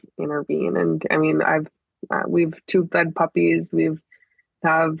kind of intervene. And I mean, we've tube fed puppies. We've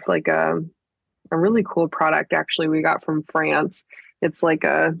have a really cool product actually we got from France. It's like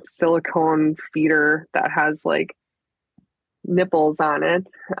a silicone feeder that has nipples on it.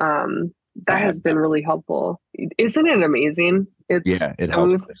 That has been really helpful. Isn't it amazing? It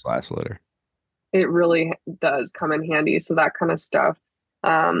helps this last litter. It really does come in handy. So that kind of stuff.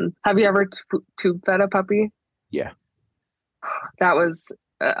 Have you ever tube fed a puppy? Yeah. That was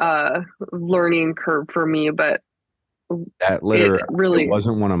a learning curve for me, but that litter it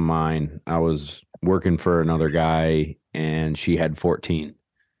wasn't one of mine. I was working for another guy and she had 14,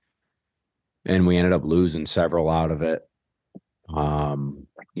 and we ended up losing several out of it.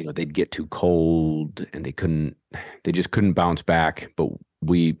 They'd get too cold and they just couldn't bounce back. But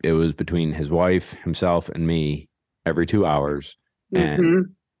it was between his wife, himself, and me every 2 hours.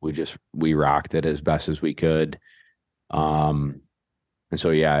 And we rocked it as best as we could. And so,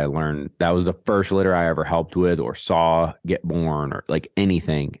 yeah, I learned that was the first litter I ever helped with or saw get born or like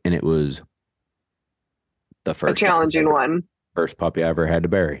anything. And it was the A challenging one. first puppy I ever had to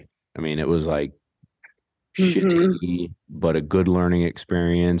bury. I mean, it was like Mm-hmm. shitty, but a good learning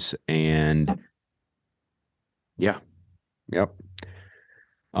experience. And yeah, yep.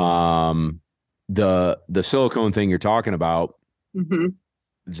 Um, the silicone thing you're talking about, Mm-hmm.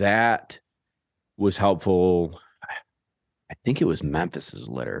 that was helpful. I think it was Memphis's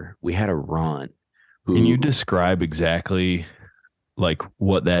litter. We had a run. Can you describe exactly like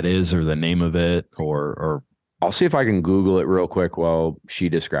what that is or the name of it or I'll see if I can Google it real quick while she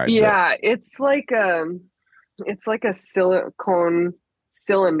describes it. Yeah, it's like a silicone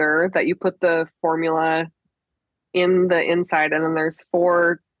cylinder that you put the formula in the inside, and then there's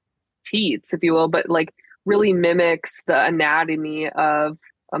four teats, if you will, but like really mimics the anatomy of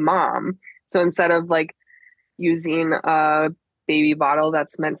a mom. So instead of like using a baby bottle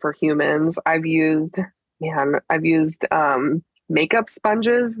that's meant for humans, I've used makeup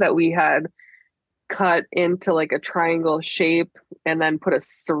sponges that we had cut into like a triangle shape and then put a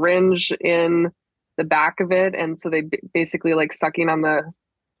syringe in the back of it, and so they basically like sucking on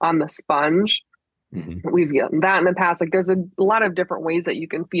the sponge. Mhm. We've done that in the past. Like there's a lot of different ways that you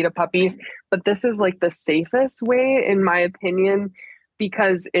can feed a puppy, but this is like the safest way in my opinion,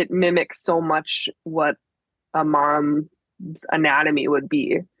 because it mimics so much what a mom's anatomy would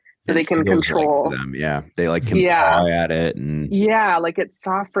be. So And they can feels like control. to them. Yeah. They like can Yeah. paw at it and Yeah, like it's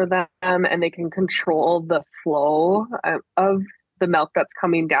soft for them, and they can control the flow of the milk that's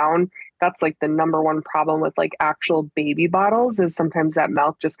coming down. That's like the number one problem with like actual baby bottles, is sometimes that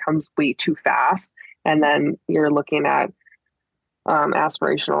milk just comes way too fast. And then you're looking at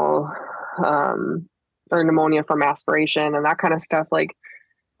aspirational or pneumonia from aspiration and that kind of stuff. Like,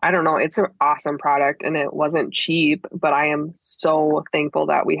 I don't know, it's an awesome product and it wasn't cheap, but I am so thankful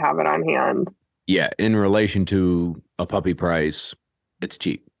that we have it on hand. yeah, in relation to a puppy price, it's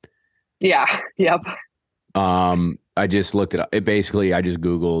cheap. Yeah, yep. I just looked it up. It basically, I just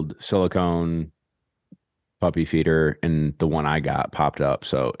Googled silicone puppy feeder and the one I got popped up.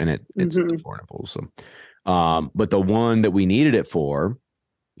 So, and it's affordable. So, but the one that we needed it for,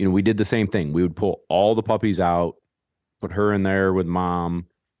 we did the same thing. We would pull all the puppies out, put her in there with mom.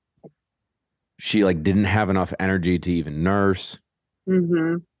 She like didn't have enough energy to even nurse.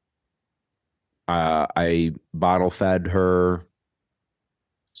 Mm-hmm. I bottle fed her,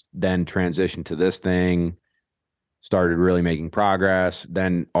 then transitioned to this thing, started really making progress.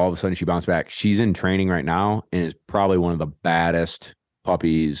 Then all of a sudden she bounced back. She's in training right now and is probably one of the baddest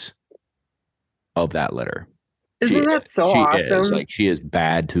puppies of that litter. Isn't that so awesome? Like she is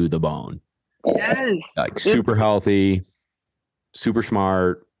bad to the bone. Yes. Like super healthy, super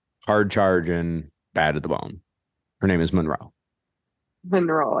smart, hard charging, bad at the bone. Her name is Monroe.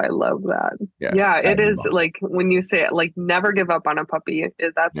 Monroe, I love that. Yeah, yeah, it is like when you say it, like never give up on a puppy.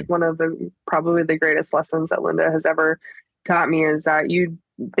 That's one of the probably the greatest lessons that Linda has ever taught me, is that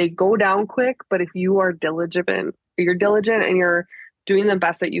they go down quick, but if you are diligent, and you're doing the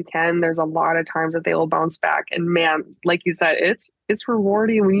best that you can, there's a lot of times that they will bounce back. And man, like you said, it's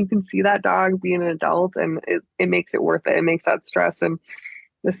rewarding when you can see that dog being an adult, and it makes it worth it. It makes that stress and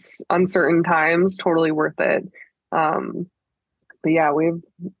this uncertain times totally worth it. But yeah,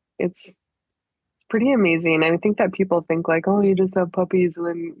 it's pretty amazing. And I think that people think like, oh, you just have puppies and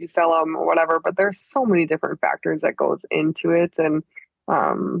then you sell them or whatever. But there's so many different factors that goes into it, and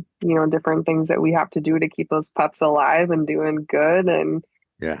different things that we have to do to keep those pups alive and doing good. And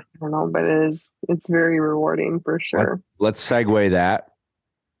yeah, I don't know, but it's very rewarding for sure. Let's segue that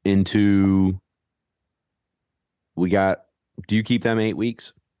into do you keep them 8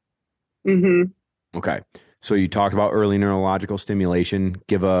 weeks? Mm-hmm. Okay. So you talked about early neurological stimulation.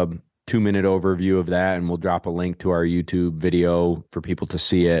 Give a 2-minute overview of that, and we'll drop a link to our YouTube video for people to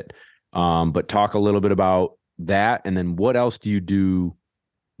see it. But talk a little bit about that, and then what else do you do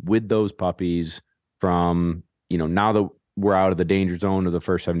with those puppies from, now that we're out of the danger zone of the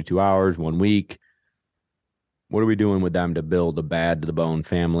first 72 hours, 1 week, what are we doing with them to build a bad to the bone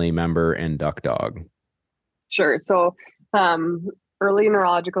family member and duck dog? Sure. So, early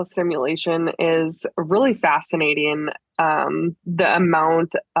neurological stimulation is really fascinating. The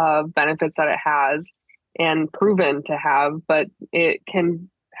amount of benefits that it has and proven to have, but it can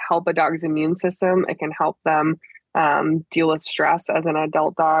help a dog's immune system. It can help them deal with stress as an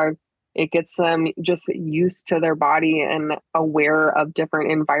adult dog. It gets them just used to their body and aware of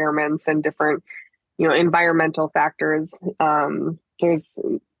different environments and different, environmental factors. Just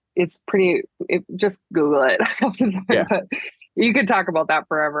Google it. Yeah. But you could talk about that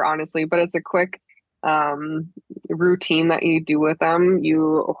forever, honestly, but it's a quick routine that you do with them.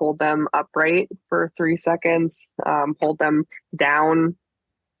 You hold them upright for 3 seconds, hold them down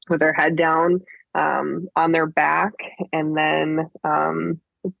with their head down, on their back, and then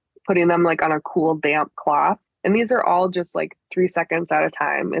putting them like on a cool, damp cloth. And these are all just like 3 seconds at a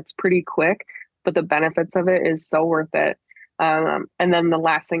time. It's pretty quick, but the benefits of it is so worth it. And then the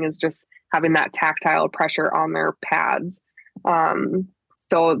last thing is just having that tactile pressure on their pads.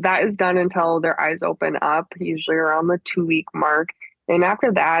 So that is done until their eyes open up, usually around the 2-week mark. And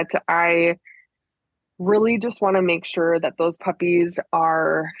after that, I really just want to make sure that those puppies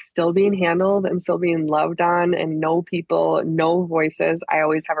are still being handled and still being loved on, and no people, no voices. I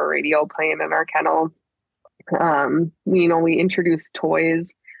always have a radio playing in our kennel. We introduce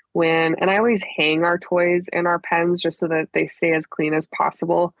toys and I always hang our toys in our pens just so that they stay as clean as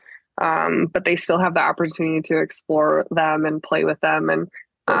possible. But they still have the opportunity to explore them and play with them and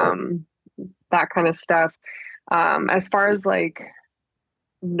that kind of stuff. As far as like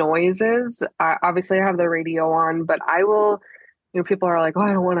noises, obviously I have the radio on, but I will, people are like, oh,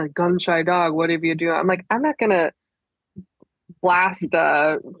 I don't want a gun shy dog. What if you do? I'm like, I'm not going to blast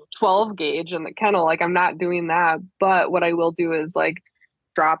a 12 gauge in the kennel. Like, I'm not doing that. But what I will do is like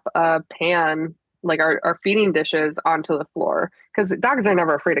drop a pan, like our feeding dishes, onto the floor, because dogs are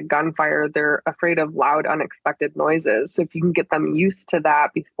never afraid of gunfire. They're afraid of loud, unexpected noises. So if you can get them used to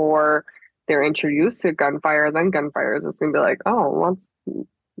that before they're introduced to gunfire, then gunfire is just gonna be like, oh, well, it's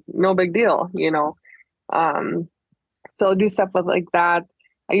no big deal, So I'll do stuff with like that.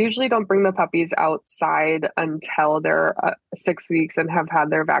 I usually don't bring the puppies outside until they're 6 weeks and have had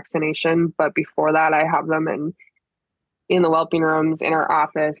their vaccination. But before that, I have them in the whelping rooms, in our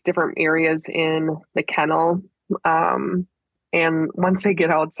office, different areas in the kennel. And once they get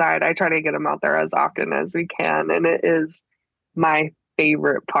outside, I try to get them out there as often as we can. And it is my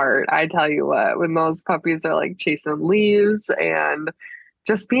favorite part. I tell you what, when those puppies are like chasing leaves and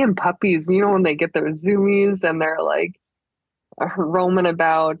just being puppies, when they get their zoomies and they're like roaming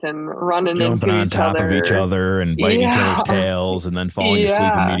about and running jumping into on top of each other and biting each other's tails and then falling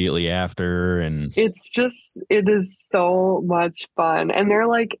asleep immediately after. And it is so much fun. And they're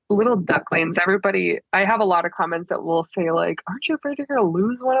like little ducklings. I have a lot of comments that will say like, aren't you afraid you're going to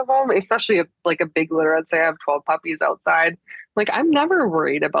lose one of them? Especially if like a big litter, I'd say I have 12 puppies outside. Like, I'm never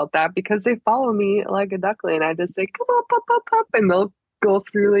worried about that because they follow me like a duckling. I just say, come on, pop, pop, pop, and they'll go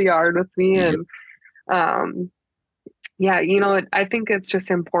through the yard with me. And, I think it's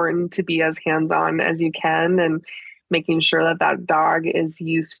just important to be as hands-on as you can and making sure that dog is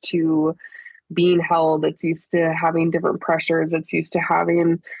used to being held. It's used to having different pressures. It's used to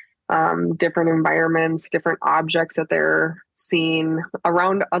having different environments, different objects that they're seeing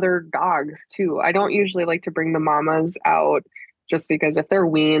around other dogs too. I don't usually like to bring the mamas out just because if they're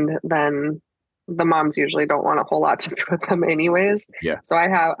weaned, then the moms usually don't want a whole lot to do with them anyways. Yeah. So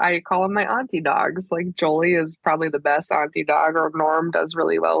I call them my auntie dogs. Like Jolie is probably the best auntie dog, or Norm does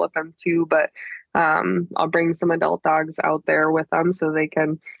really well with them too. But I'll bring some adult dogs out there with them so they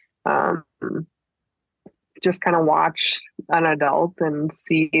can just kind of watch an adult and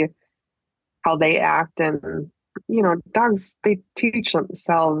see how they act. And, dogs, they teach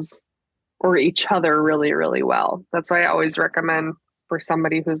themselves or each other really, really well. That's why I always recommend for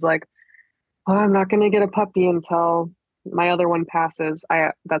somebody who's like, oh, I'm not going to get a puppy until my other one passes.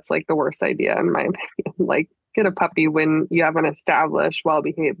 That's like the worst idea in my opinion. Like, get a puppy when you have an established,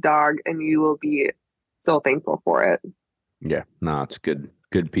 well-behaved dog, and you will be so thankful for it. Yeah, no, it's good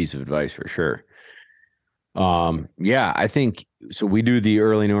piece of advice for sure. I think so. We do the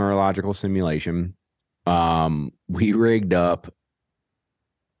early neurological simulation. We rigged up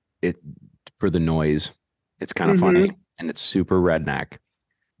it for the noise. It's kind of funny and it's super redneck.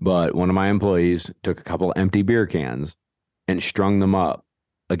 But one of my employees took a couple empty beer cans and strung them up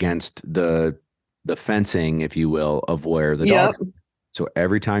against the fencing, if you will, of where the dog. So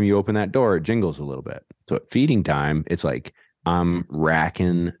every time you open that door, it jingles a little bit. So at feeding time, it's like I'm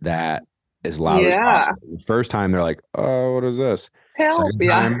racking that as loud as possible. The first time they're like, "Oh, what is this?" Help!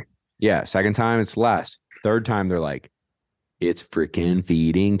 Second time it's less. Third time they're like, "It's freaking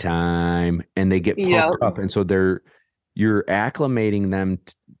feeding time," and they get pumped up, and so you're acclimating them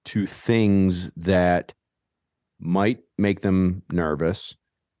to things that might make them nervous,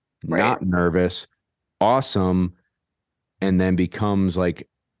 not nervous, awesome, and then becomes like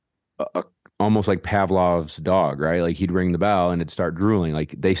almost like Pavlov's dog, right? Like he'd ring the bell and it'd start drooling.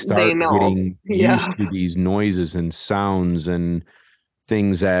 Like they start getting used to these noises and sounds and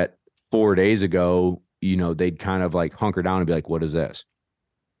things that 4 days ago, they'd kind of like hunker down and be like, what is this?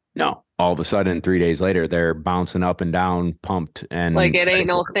 No, all of a sudden 3 days later, they're bouncing up and down, pumped and Like it ready ain't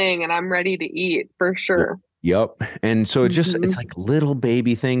no for it. thing, and I'm ready to eat for sure. Yep. And so it's Mhm. like little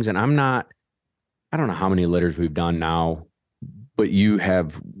baby things. And I don't know how many litters we've done now, but you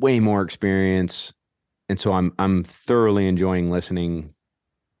have way more experience. And so I'm thoroughly enjoying listening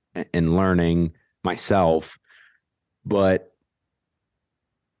and learning myself. But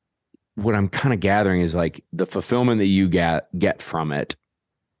what I'm kind of gathering is like the fulfillment that you get from it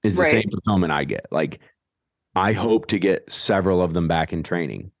is the Right. same fulfillment I get. Like I hope to get several of them back in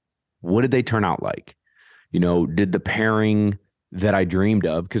training. What did they turn out like? Did the pairing that I dreamed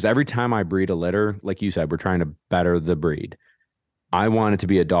of, because every time I breed a litter, like you said, we're trying to better the breed. I want it to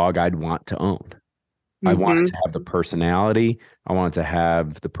be a dog I'd want to own. I want it Hmm. to have the personality. I want it to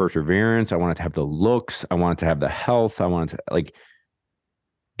have the perseverance. I want it to have the looks. I want it to have the health. I want it to like,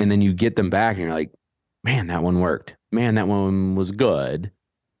 and then you get them back and you're like, man, that one worked. Man, that one was good.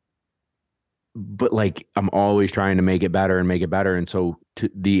 But like, I'm always trying to make it better and make it better. And so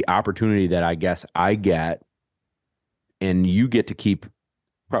the opportunity that I guess I get and you get to keep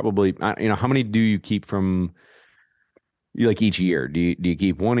probably, how many do you keep from like each year? Do you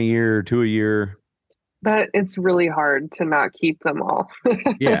keep one a year, two a year? But it's really hard to not keep them all.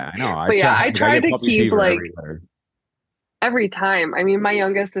 Yeah, I know. But yeah, I I try get to puppy keep fever like every litter. every time. I mean, my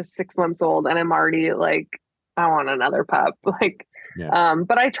youngest is 6 months old, and I'm already like, I want another pup. Like, Yeah.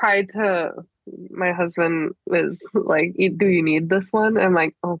 but I tried to. My husband was like, Do you need this one?" I'm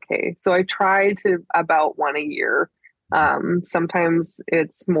like, "Okay." So I try to about one a year. Sometimes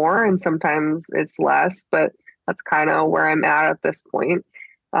it's more, and sometimes it's less, but that's kind of where I'm at this point.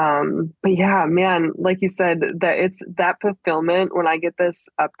 But yeah, man, like you said, that it's that fulfillment when I get this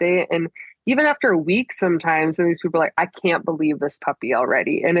update, and even after a week sometimes, and these people are like, "I can't believe this puppy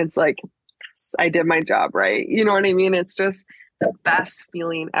already," and it's like, yes, I did my job right. You know what I mean? It's just the best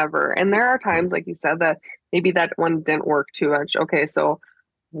feeling ever. And there are times, like you said, that maybe that one didn't work too much. Okay, so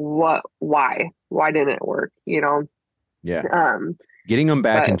why didn't it work? Yeah. Um Getting them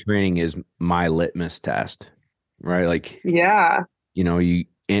back in but training is my litmus test, right? Like, yeah.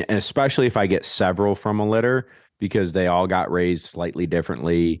 and especially if I get several from a litter because they all got raised slightly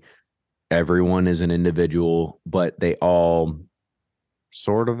differently. Everyone is an individual, but they all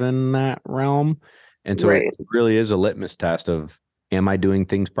sort of in that realm. And so it Right. really is a litmus test of, am I doing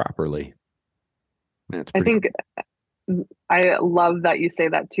things properly? And it's I pretty think I love that you say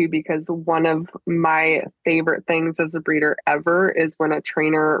that too, because one of my favorite things as a breeder ever is when a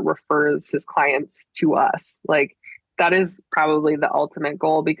trainer refers his clients to us. Like that is probably the ultimate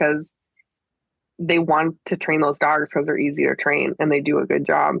goal, because they want to train those dogs because they're easy to train and they do a good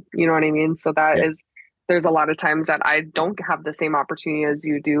job. You know what I mean? So Yeah. there's a lot of times that I don't have the same opportunity as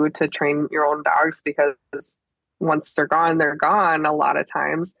you do to train your own dogs, because once they're gone a lot of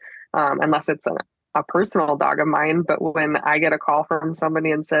times, unless it's a personal dog of mine. But when I get a call from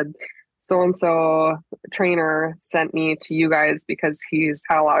somebody and said, so and so trainer sent me to you guys because he's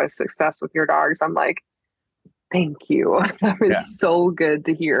had a lot of success with your dogs, I'm like, thank you. That Yeah. is so good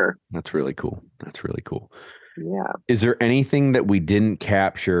to hear. That's really cool. That's really cool. Yeah. Is there anything that we didn't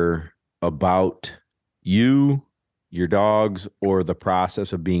capture about you, your dogs, or the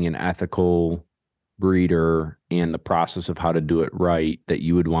process of being an ethical breeder and the process of how to do it right that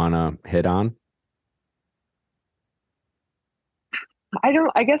you would want to hit on?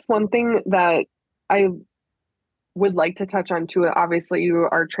 I guess one thing that I would like to touch on too, obviously you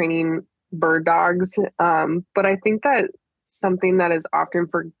are training bird dogs. But I think that something that is often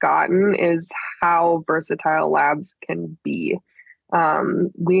forgotten is how versatile labs can be.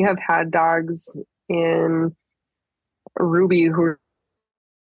 We have had dogs in Ruby who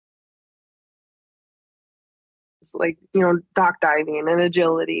is like, dock diving and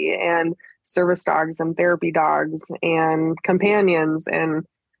agility, and service dogs and therapy dogs and companions and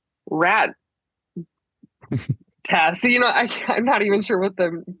rat tests. I'm not even sure what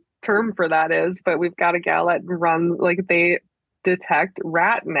the term for that is, but we've got a gal that runs, like, they detect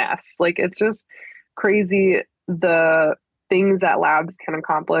rat nests. Like, it's just crazy the things that labs can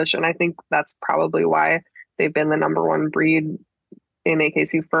accomplish. And I think that's probably why they've been the number one breed in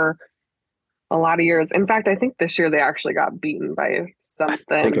AKC for a lot of years. In fact, I think this year they actually got beaten by I think a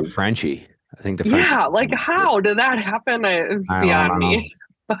something. Frenchie. I think the Frenchie. Yeah, like how did that happen? It's I don't beyond know. me.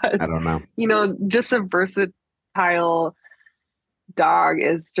 But I don't know. just a versatile dog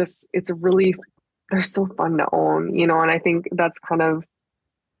is just, they're so fun to own, and I think that's kind of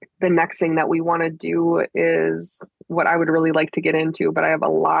the next thing that we want to do, is what I would really like to get into, but I have a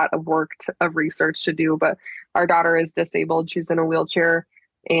lot of of research to do. But our daughter is disabled. She's in a wheelchair.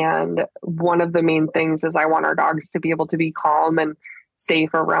 And one of the main things is I want our dogs to be able to be calm and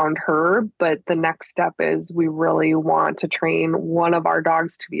safe around her. But the next step is we really want to train one of our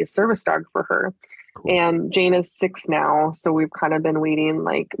dogs to be a service dog for her. Cool. And Jane is 6 now. So we've kind of been waiting,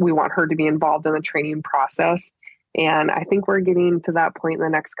 like we want her to be involved in the training process. And I think we're getting to that point in the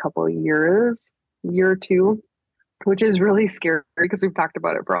next couple of years, year or two, which is really scary because we've talked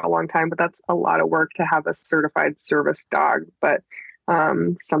about it for a long time, but that's a lot of work to have a certified service dog. But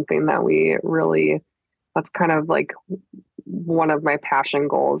something that we really, that's kind of like one of my passion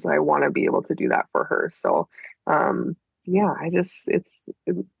goals. I want to be able to do that for her. So yeah,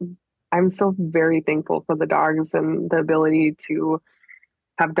 I'm so very thankful for the dogs and the ability to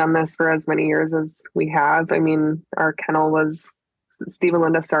have done this for as many years as we have. I mean, our kennel was, Steve and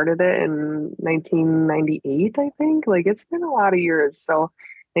Linda started it in 1998, I think. Like, it's been a lot of years. So,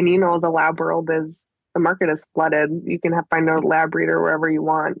 and you know, the lab world is, the market is flooded. You can find a lab breeder wherever you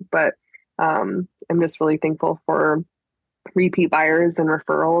want. But I'm just really thankful for repeat buyers and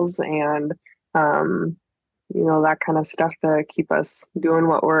referrals and, you know, that kind of stuff to keep us doing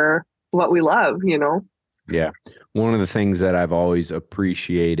what we love, you know? Yeah. One of the things that I've always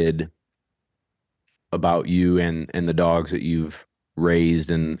appreciated about you and the dogs that you've raised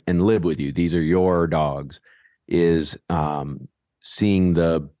and live with you, these are your dogs, is seeing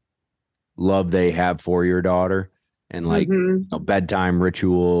the love they have for your daughter and like a bedtime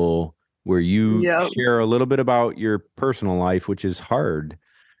ritual where you share a little bit about your personal life, which is hard.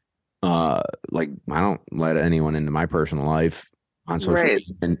 Like I don't let anyone into my personal life on social media,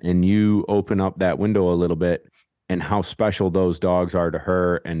 and you open up that window a little bit, and how special those dogs are to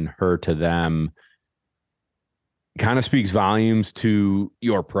her and her to them kind of speaks volumes to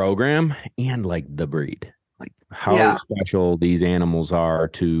your program and like the breed, like how special these animals are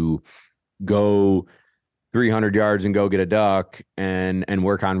to go 300 yards and go get a duck and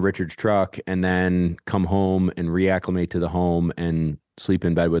work on Richard's truck and then come home and reacclimate to the home and sleep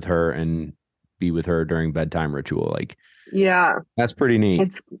in bed with her and be with her during bedtime ritual. Like, yeah, that's pretty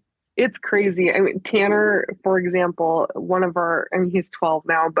neat. It's crazy. I mean, Tanner, for example, he's 12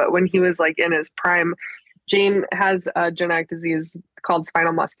 now, but when he was like in his prime, Jane has a genetic disease called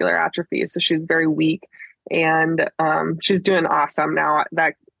spinal muscular atrophy. So she's very weak and she's doing awesome now.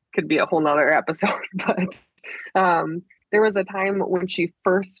 That could be a whole nother episode, but there was a time when she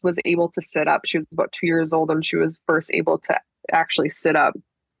first was able to sit up. She was about 2 years old and she was first able to actually sit up.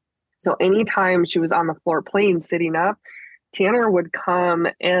 So anytime she was on the floor playing, sitting up, Tanner would come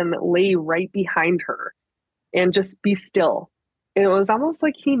and lay right behind her and just be still. And it was almost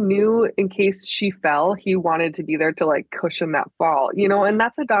like he knew in case she fell, he wanted to be there to like cushion that fall, you know, and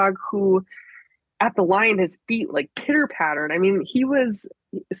that's a dog who at the line, his feet like pitter pattered. I mean, he was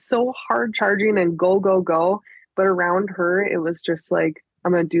so hard charging and go, go, go. But around her, it was just like,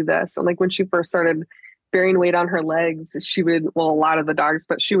 I'm going to do this. And like when she first started bearing weight on her legs, she would, well, a lot of the dogs,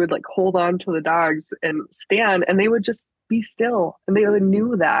 but she would like hold on to the dogs and stand and they would just be still. And they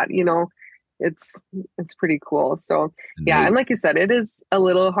knew that, you know, it's pretty cool. So yeah. And like you said, it is a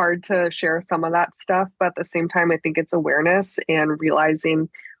little hard to share some of that stuff, but at the same time, I think it's awareness and realizing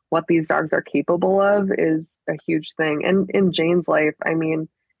what these dogs are capable of is a huge thing. And in Jane's life, I mean,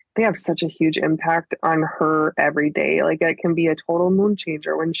 they have such a huge impact on her every day. Like it can be a total mood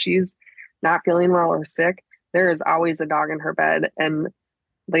changer when she's not feeling well or sick. There is always a dog in her bed and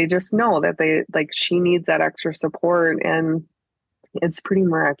they just know that she needs that extra support and it's pretty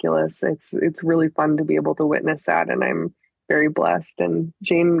miraculous. It's really fun to be able to witness that. And I'm very blessed. And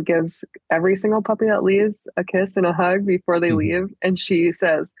Jane gives every single puppy that leaves a kiss and a hug before they leave. And she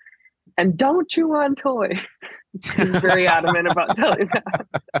says, and don't chew on toys. She's very adamant about telling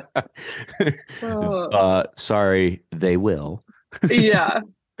that. Sorry, they will. Yeah.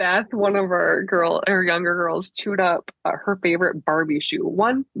 Beth, one of our younger girls, chewed up her favorite Barbie shoe,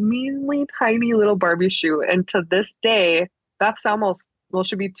 one meanly tiny little Barbie shoe. And to this day, Beth's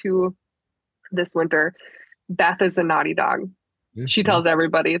she'll be 2 this winter. Beth is a naughty dog. Mm-hmm. She tells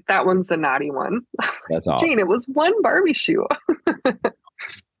everybody that one's a naughty one. That's awesome. Jane, it was one Barbie shoe.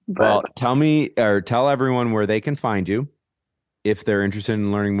 Well, tell everyone where they can find you if they're interested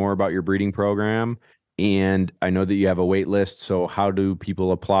in learning more about your breeding program. And I know that you have a wait list. So how do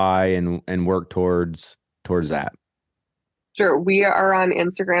people apply and work towards that? Sure. We are on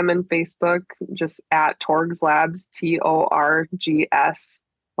Instagram and Facebook, just at Torgs Labs, TORGS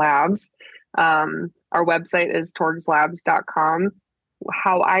Labs. Our website is torgslabs.com.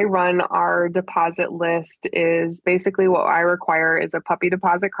 How I run our deposit list is basically what I require is a puppy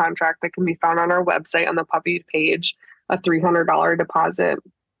deposit contract that can be found on our website on the puppy page, a $300 deposit.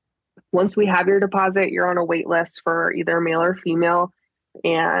 Once we have your deposit, you're on a wait list for either male or female.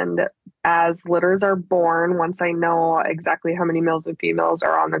 And as litters are born, once I know exactly how many males and females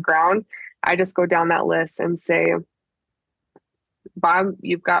are on the ground, I just go down that list and say, Bob,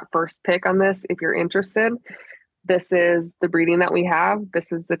 you've got first pick on this if you're interested. This is the breeding that we have.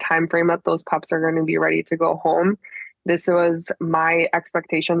 This is the time frame that those pups are going to be ready to go home. This was my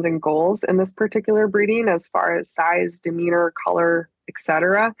expectations and goals in this particular breeding as far as size, demeanor, color,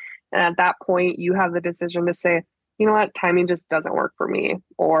 etc. And at that point, you have the decision to say, you know what, timing just doesn't work for me,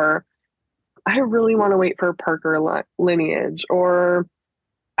 or I really want to wait for Parker lineage, or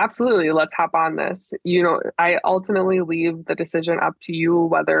absolutely, let's hop on this. I ultimately leave the decision up to you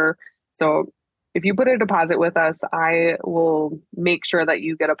whether, so if you put a deposit with us, I will make sure that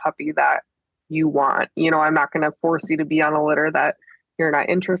you get a puppy that you want. I'm not going to force you to be on a litter that you're not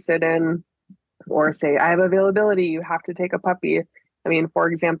interested in, or say, I have availability, you have to take a puppy. I mean, for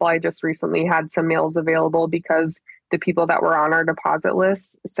example, I just recently had some males available because the people that were on our deposit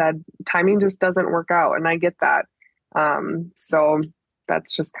list said timing just doesn't work out. And I get that. So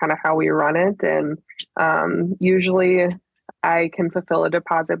that's just kind of how we run it. And usually I can fulfill a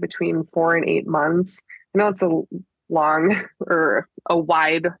deposit between 4 and 8 months. I know it's a long or a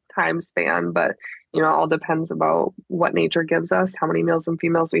wide time span, but all depends about what nature gives us, how many males and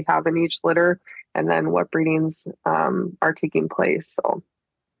females we have in each litter, and then what breedings are taking place. So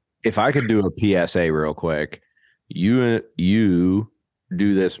if I could do a PSA real quick, you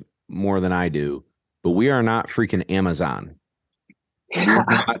do this more than I do, but we are not freaking Amazon. Yeah.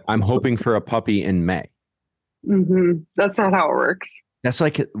 I'm hoping for a puppy in May. Mm-hmm. That's not how it works. That's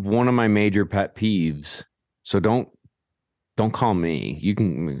like one of my major pet peeves. So don't call me. You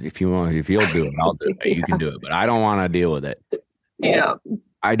can, if you'll do it, I'll do it. Yeah. You can do it, but I don't want to deal with it. Yeah.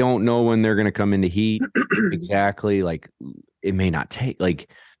 I don't know when they're going to come into heat exactly. Like it may not take, like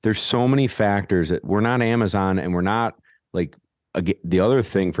there's so many factors that we're not Amazon, and we're not like, again, the other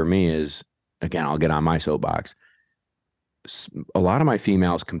thing for me is, again, I'll get on my soapbox. A lot of my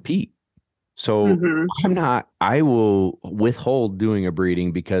females compete. So I will withhold doing a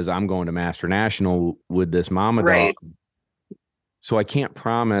breeding because I'm going to Master National with this mama dog. So I can't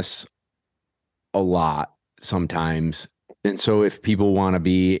promise a lot sometimes. And so if people want to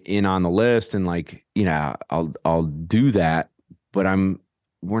be in on the list and like, I'll do that, but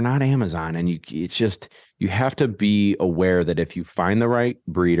we're not Amazon. And it's just, you have to be aware that if you find the right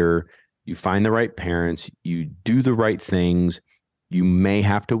breeder, you find the right parents, you do the right things, you may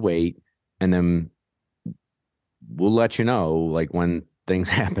have to wait, and then we'll let you know like when things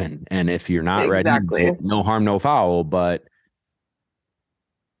happen. And if you're not ready, no harm, no foul, but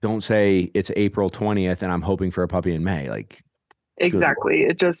don't say it's April 20th and I'm hoping for a puppy in May. Like exactly.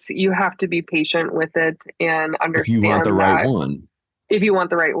 It just, you have to be patient with it and understand if you want the right one. If you want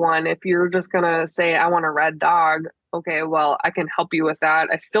the right one, if you're just going to say, I want a red dog, okay, well, I can help you with that.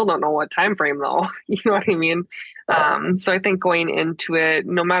 I still don't know what time frame though. You know what I mean? So I think going into it,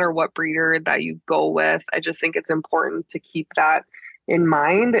 no matter what breeder that you go with, I just think it's important to keep that in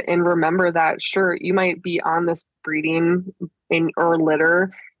mind and remember that, sure, you might be on this breeding or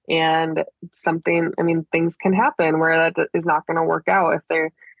litter and things can happen where that is not going to work out.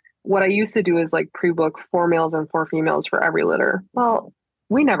 What I used to do is like pre-book 4 males and 4 females for every litter. Well,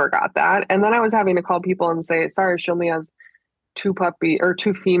 we never got that. And then I was having to call people and say, sorry, she only has 2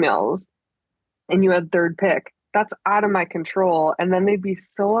 females and you had third pick. That's out of my control. And then they'd be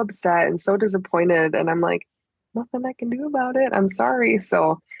so upset and so disappointed. And I'm like, nothing I can do about it. I'm sorry.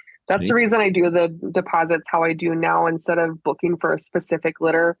 So that's the reason I do the deposits how I do now instead of booking for a specific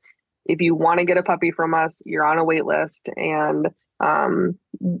litter. If you want to get a puppy from us, you're on a wait list and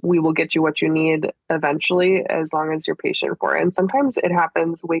we will get you what you need eventually, as long as you're patient for it. And sometimes it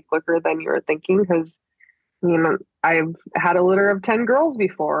happens way quicker than you're thinking because, I've had a litter of 10 girls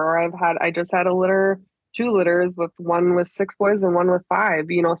before, or I just had 2 litters with one with 6 boys and one with 5.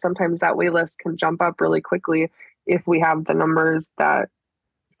 Sometimes that wait list can jump up really quickly if we have the numbers that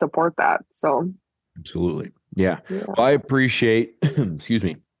support that. So absolutely. Yeah. Well, I appreciate, excuse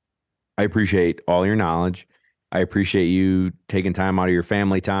me. I appreciate all your knowledge. I appreciate you taking time out of your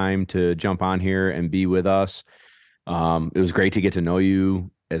family time to jump on here and be with us. It was great to get to know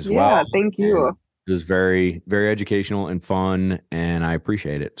you as well. Yeah, thank you. And it was very, very educational and fun, and I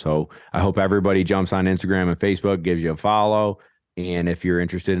appreciate it. So I hope everybody jumps on Instagram and Facebook, gives you a follow. And if you're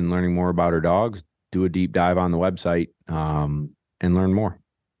interested in learning more about our dogs, do a deep dive on the website and learn more.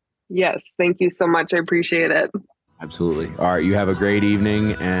 Yes, thank you so much. I appreciate it. Absolutely. All right, you have a great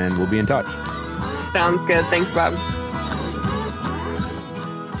evening, and we'll be in touch. Sounds good. Thanks, Bob.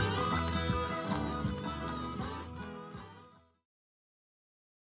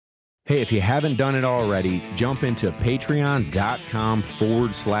 Hey, if you haven't done it already, jump into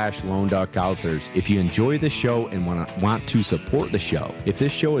patreon.com/Lone Duck Outfitters if you enjoy the show and want to support the show. If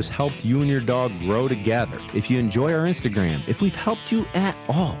this show has helped you and your dog grow together, if you enjoy our Instagram, if we've helped you at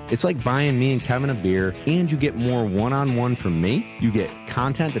all, it's like buying me and Kevin a beer, and you get more one-on-one from me. You get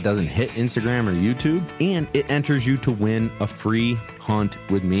content that doesn't hit Instagram or YouTube, and it enters you to win a free hunt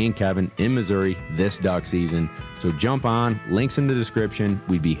with me and Kevin in Missouri this duck season. So jump on, links in the description.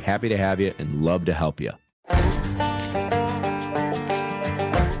 We'd be happy to have you and love to help you.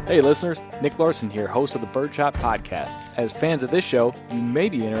 Hey listeners, Nick Larson here, host of the Birdshot Podcast. As fans of this show, you may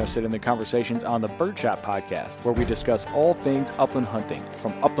be interested in the conversations on the Birdshot Podcast, where we discuss all things upland hunting,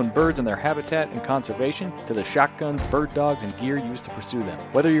 from upland birds and their habitat and conservation, to the shotguns, bird dogs, and gear used to pursue them.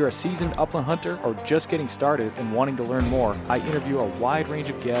 Whether you're a seasoned upland hunter or just getting started and wanting to learn more, I interview a wide range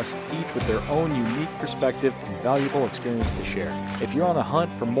of guests, each with their own unique perspective and valuable experience to share. If you're on the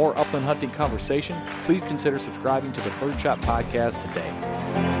hunt for more upland hunting conversation, please consider subscribing to the Birdshot Podcast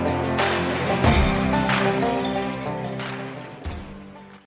today.